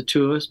of just the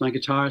two of us, my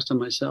guitarist and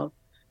myself,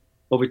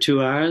 over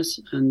 2 hours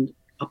and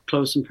up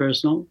close and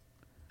personal,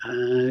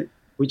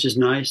 which is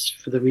nice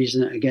for the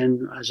reason,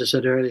 again, as I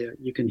said earlier,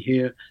 you can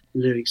hear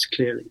the lyrics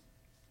clearly.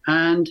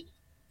 And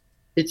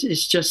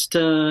it's just,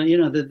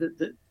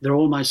 they're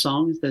all my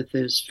songs, that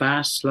there's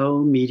fast, slow,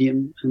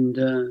 medium,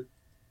 and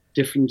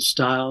different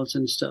styles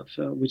and stuff,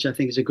 which I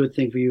think is a good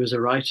thing for you as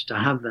a writer to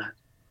have that.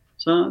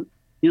 So,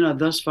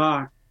 thus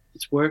far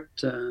it's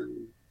worked.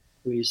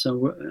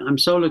 So I'm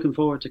so looking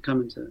forward to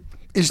coming to.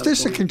 Is California.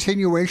 this a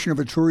continuation of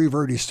a tour you've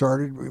already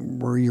started?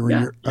 Where you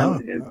were?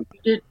 We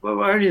did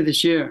earlier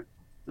this year,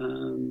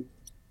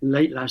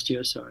 late last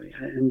year. Sorry,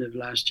 end of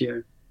last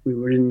year. We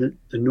were in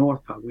the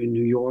north part. We were in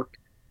New York,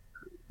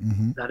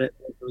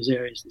 those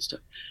areas and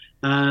stuff.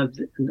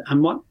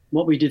 And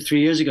what we did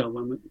 3 years ago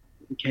when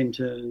we came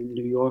to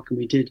New York, and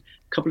we did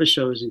a couple of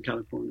shows in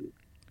California.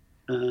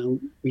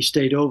 We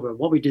stayed over.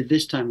 What we did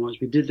this time was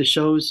we did the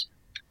shows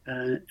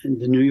in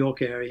the New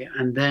York area,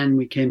 and then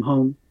we came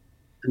home,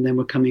 and then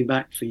we're coming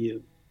back for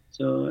you.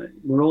 So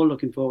we're all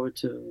looking forward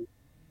to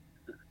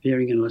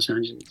appearing in Los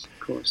Angeles, of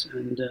course,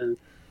 and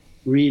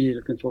really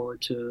looking forward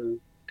to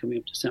coming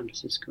up to San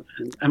Francisco.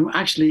 And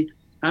actually,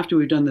 after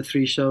we've done the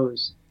 3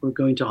 shows, we're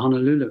going to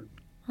Honolulu.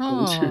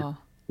 Oh.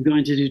 We're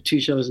going to do 2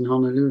 shows in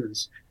Honolulu.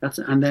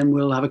 And then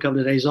we'll have a couple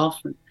of days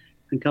off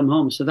and come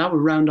home. So that will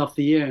round off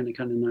the year in a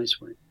kind of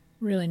nice way.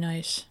 Really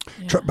nice.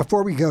 Yeah.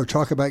 Before we go,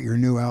 talk about your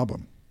new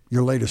album,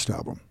 your latest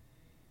album.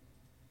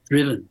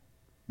 Driven.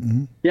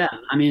 Mm-hmm. Yeah,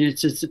 I mean,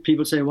 it's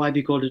people say, why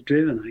be called it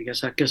Driven? I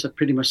guess I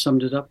pretty much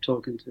summed it up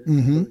talking to.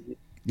 Mm-hmm.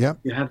 Yeah.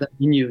 You have that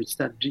in you. It's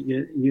that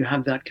you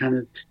have that kind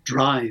of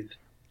drive,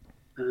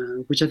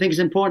 which I think is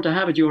important to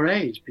have at your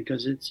age,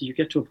 because you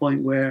get to a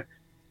point where,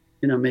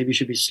 maybe you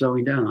should be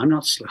slowing down. I'm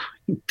not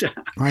slowing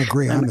down. I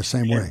agree. I'm the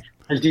same way.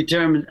 As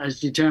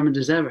determined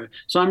as ever.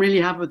 So I'm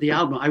really happy with the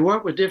album. I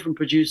work with different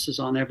producers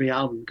on every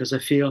album because I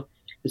feel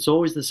it's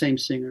always the same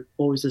singer,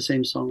 always the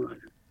same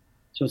songwriter.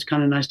 So it's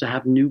kind of nice to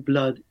have new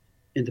blood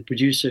in the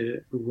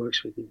producer who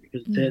works with you,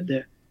 because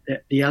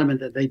the element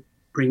that they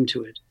bring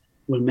to it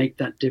will make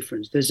that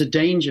difference. There's a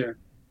danger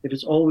if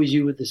it's always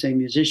you with the same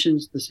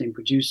musicians, the same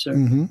producer,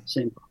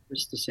 same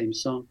artist, the same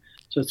song.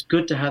 So it's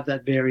good to have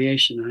that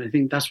variation, and I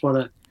think that's what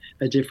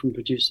a different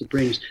producer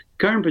brings. The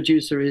current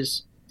producer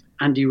is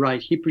Andy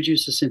Wright. He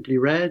produces Simply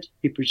Red.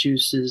 He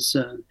produces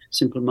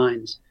Simple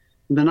Minds.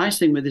 And the nice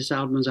thing with this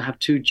album is I have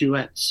 2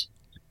 duets.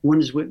 One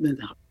is with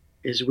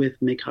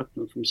Mick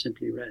Hucknall from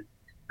Simply Red.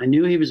 I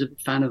knew he was a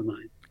fan of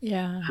mine.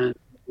 Yeah.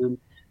 And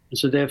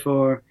so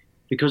therefore,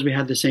 because we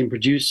had the same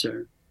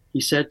producer, he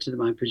said to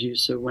my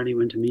producer when he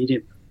went to meet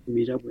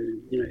up with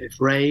him, if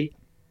Ray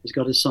has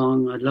got a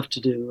song, I'd love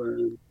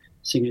to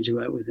sing a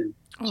duet with him.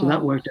 So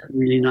that worked out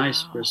really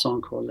nice for a song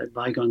called Let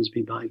Bygones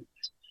Be Bygones.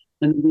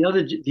 And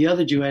the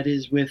other duet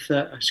is with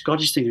a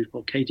Scottish singer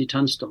called Katie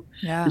Tunstall.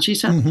 Yeah. And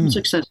she's had some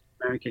success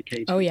in America,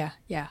 Katie. Oh, yeah,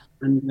 yeah.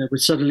 And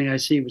with Suddenly I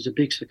See was a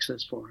big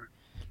success for her.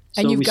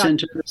 So and you've got...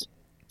 sent her this.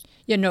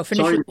 Yeah, no,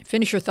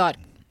 finish your thought.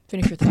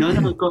 Finish your thought.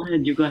 No, go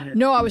ahead. You go ahead.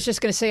 No, I was just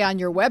going to say on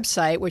your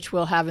website, which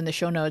we'll have in the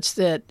show notes,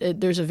 that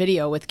there's a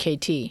video with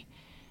KT.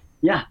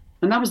 Yeah.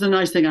 And that was the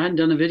nice thing. I hadn't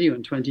done a video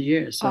in 20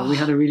 years. So we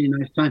had a really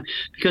nice time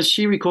because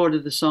she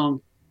recorded the song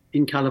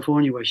in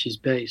California where she's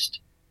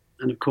based.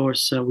 And of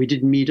course, we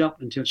didn't meet up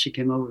until she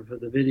came over for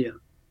the video.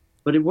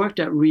 But it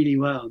worked out really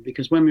well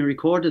because when we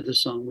recorded the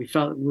song, we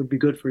felt it would be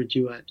good for a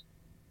duet.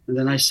 And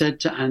then I said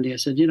to Andy, I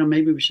said,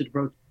 maybe we should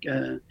approach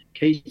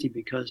Katie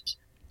because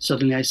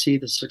Suddenly I See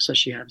the success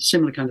she had, a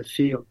similar kind of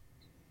feel.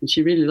 And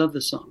she really loved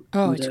the song.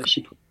 Oh, and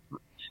she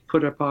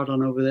put her part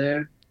on over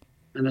there.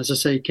 And as I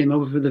say, came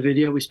over for the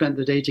video. We spent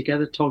the day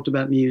together, talked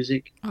about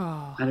music,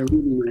 had a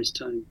really nice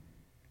time.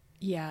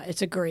 Yeah,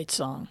 it's a great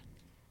song.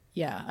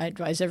 Yeah, I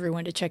advise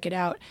everyone to check it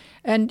out.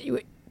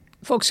 And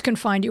folks can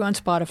find you on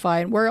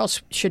Spotify. And where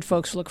else should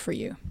folks look for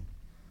you?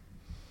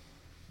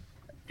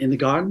 In the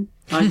garden.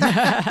 I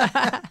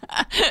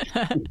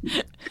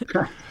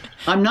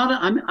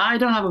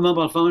don't have a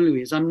mobile phone,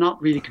 Louise. I'm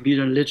not really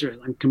computer literate.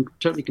 I'm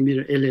totally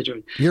computer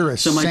illiterate. You're a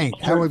saint.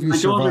 How have you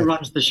survived? My daughter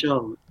runs the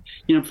show.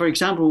 For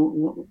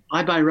example,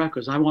 I buy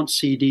records. I want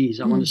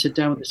CDs. I want to sit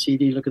down with the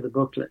CD, look at the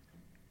booklet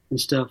and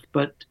stuff.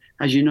 But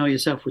as you know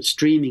yourself with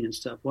streaming and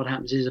stuff, what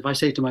happens is if I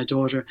say to my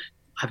daughter,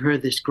 I've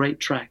heard this great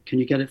track, can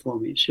you get it for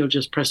me? She'll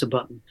just press a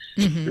button.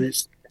 And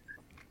it's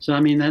so, I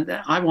mean,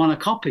 I want a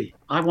copy.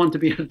 I want to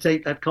be able to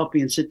take that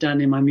copy and sit down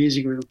in my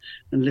music room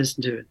and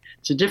listen to it.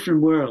 It's a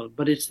different world,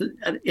 but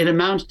it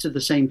amounts to the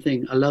same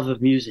thing, a love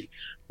of music,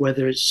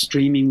 whether it's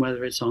streaming,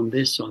 whether it's on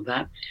this or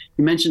that.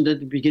 You mentioned at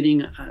the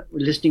beginning,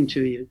 listening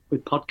to you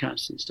with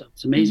podcasts and stuff.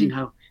 It's amazing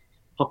how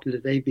popular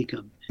they've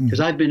become.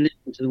 Because I've been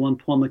listening to the one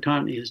Paul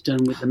McCartney has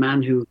done with the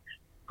man who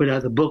put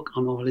out the book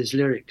on all his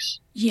lyrics.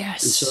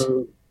 Yes.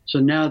 And so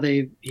now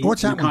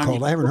What's that one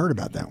called? I haven't heard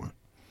about that one.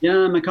 Yeah,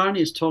 McCartney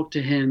has talked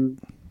to him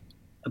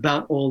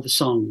about all the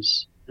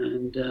songs.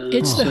 And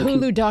it's the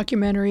Hulu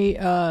documentary.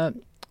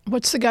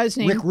 What's the guy's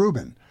name? Rick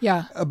Rubin.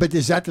 Yeah. But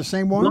is that the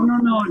same one?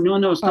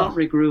 No, it's not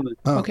Rick Rubin.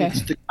 Oh. Okay.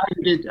 It's the guy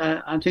who did,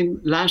 I think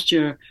last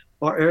year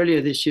or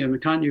earlier this year,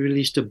 McCartney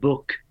released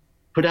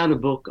put out a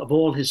book of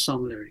all his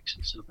song lyrics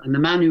and stuff. And the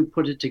man who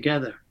put it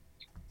together,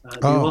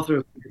 the author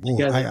who put it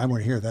together, I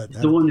want to hear that.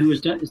 The one who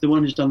is the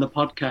one who's done the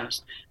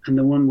podcast and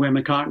the one where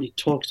McCartney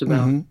talks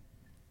about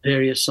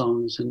various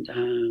songs and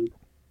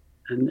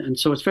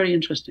so it's very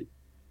interesting.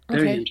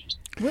 Very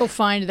interesting. We'll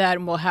find that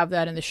and we'll have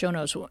that in the show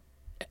notes.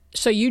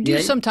 So you do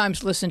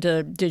sometimes listen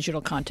to digital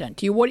content.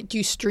 Do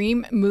you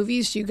stream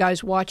movies? Do you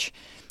guys watch,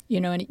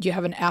 and do you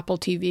have an Apple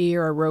TV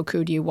or a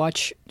Roku? Do you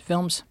watch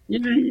films?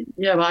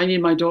 Yeah, but I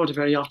need my daughter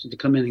very often to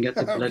come in and get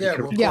the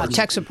political. Yeah,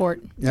 tech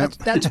support. Yep.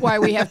 That's why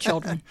we have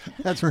children.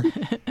 That's right.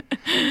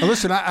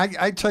 Listen,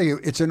 I tell you,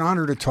 it's an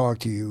honor to talk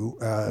to you,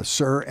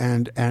 sir,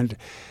 and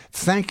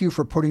thank you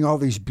for putting all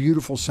these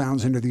beautiful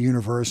sounds into the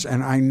universe.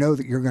 And I know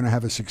that you're going to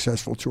have a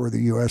successful tour of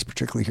the U.S.,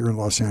 particularly here in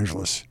Los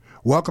Angeles.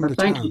 Welcome to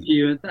town. Thank you to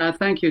you.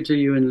 Thank you to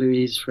you and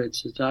Louise,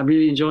 Fritz. I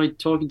really enjoyed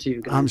talking to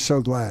you guys. I'm so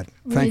glad.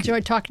 We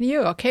enjoyed talking to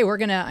you. Okay,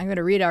 I'm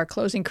gonna read our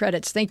closing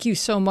credits. Thank you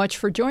so much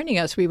for joining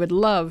us. We would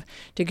love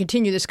to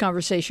continue this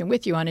conversation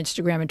with you on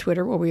Instagram and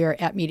Twitter, where we are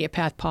at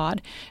MediaPath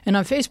Pod, and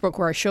on Facebook,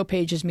 where our show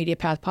page is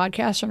MediaPath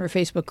Podcast, and our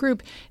Facebook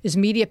group is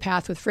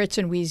MediaPath with Fritz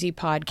and Wheezy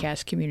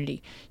Podcast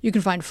Community. You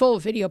can find full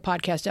video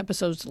podcast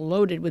episodes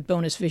loaded with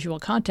bonus visual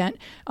content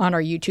on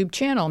our YouTube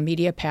channel,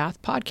 MediaPath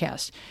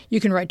Podcast. You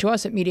can write to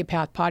us at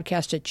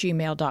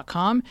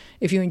MediaPathPodcast@gmail.com.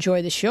 If you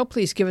enjoy the show,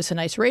 please give us a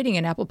nice rating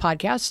in Apple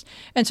Podcasts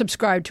and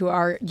subscribe to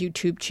our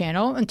YouTube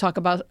channel and talk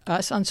about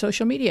us on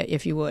social media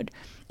if you would.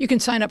 You can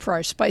sign up for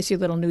our spicy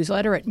little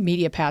newsletter at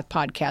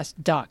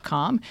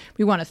MediaPathPodcast.com.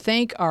 We want to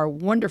thank our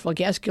wonderful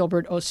guest,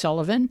 Gilbert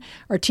O'Sullivan.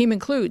 Our team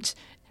includes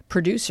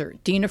producer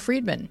Dina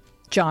Friedman,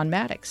 John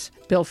Maddox,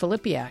 Bill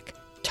Filipiak,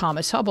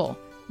 Thomas Hubble,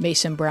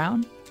 Mason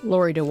Brown,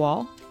 Lori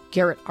DeWall,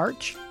 Garrett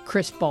Arch,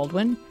 Chris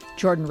Baldwin,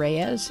 Jordan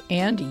Reyes,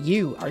 and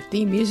you. Our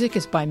theme music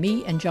is by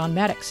me and John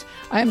Maddox.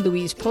 I am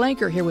Louise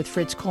Palanker here with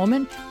Fritz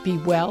Coleman. Be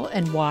well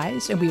and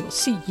wise, and we will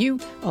see you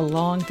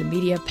along the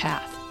media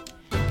path.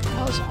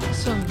 That was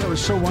awesome. That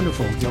was so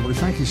wonderful, Gilbert.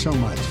 Thank you so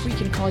much. We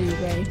can call you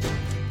Ray.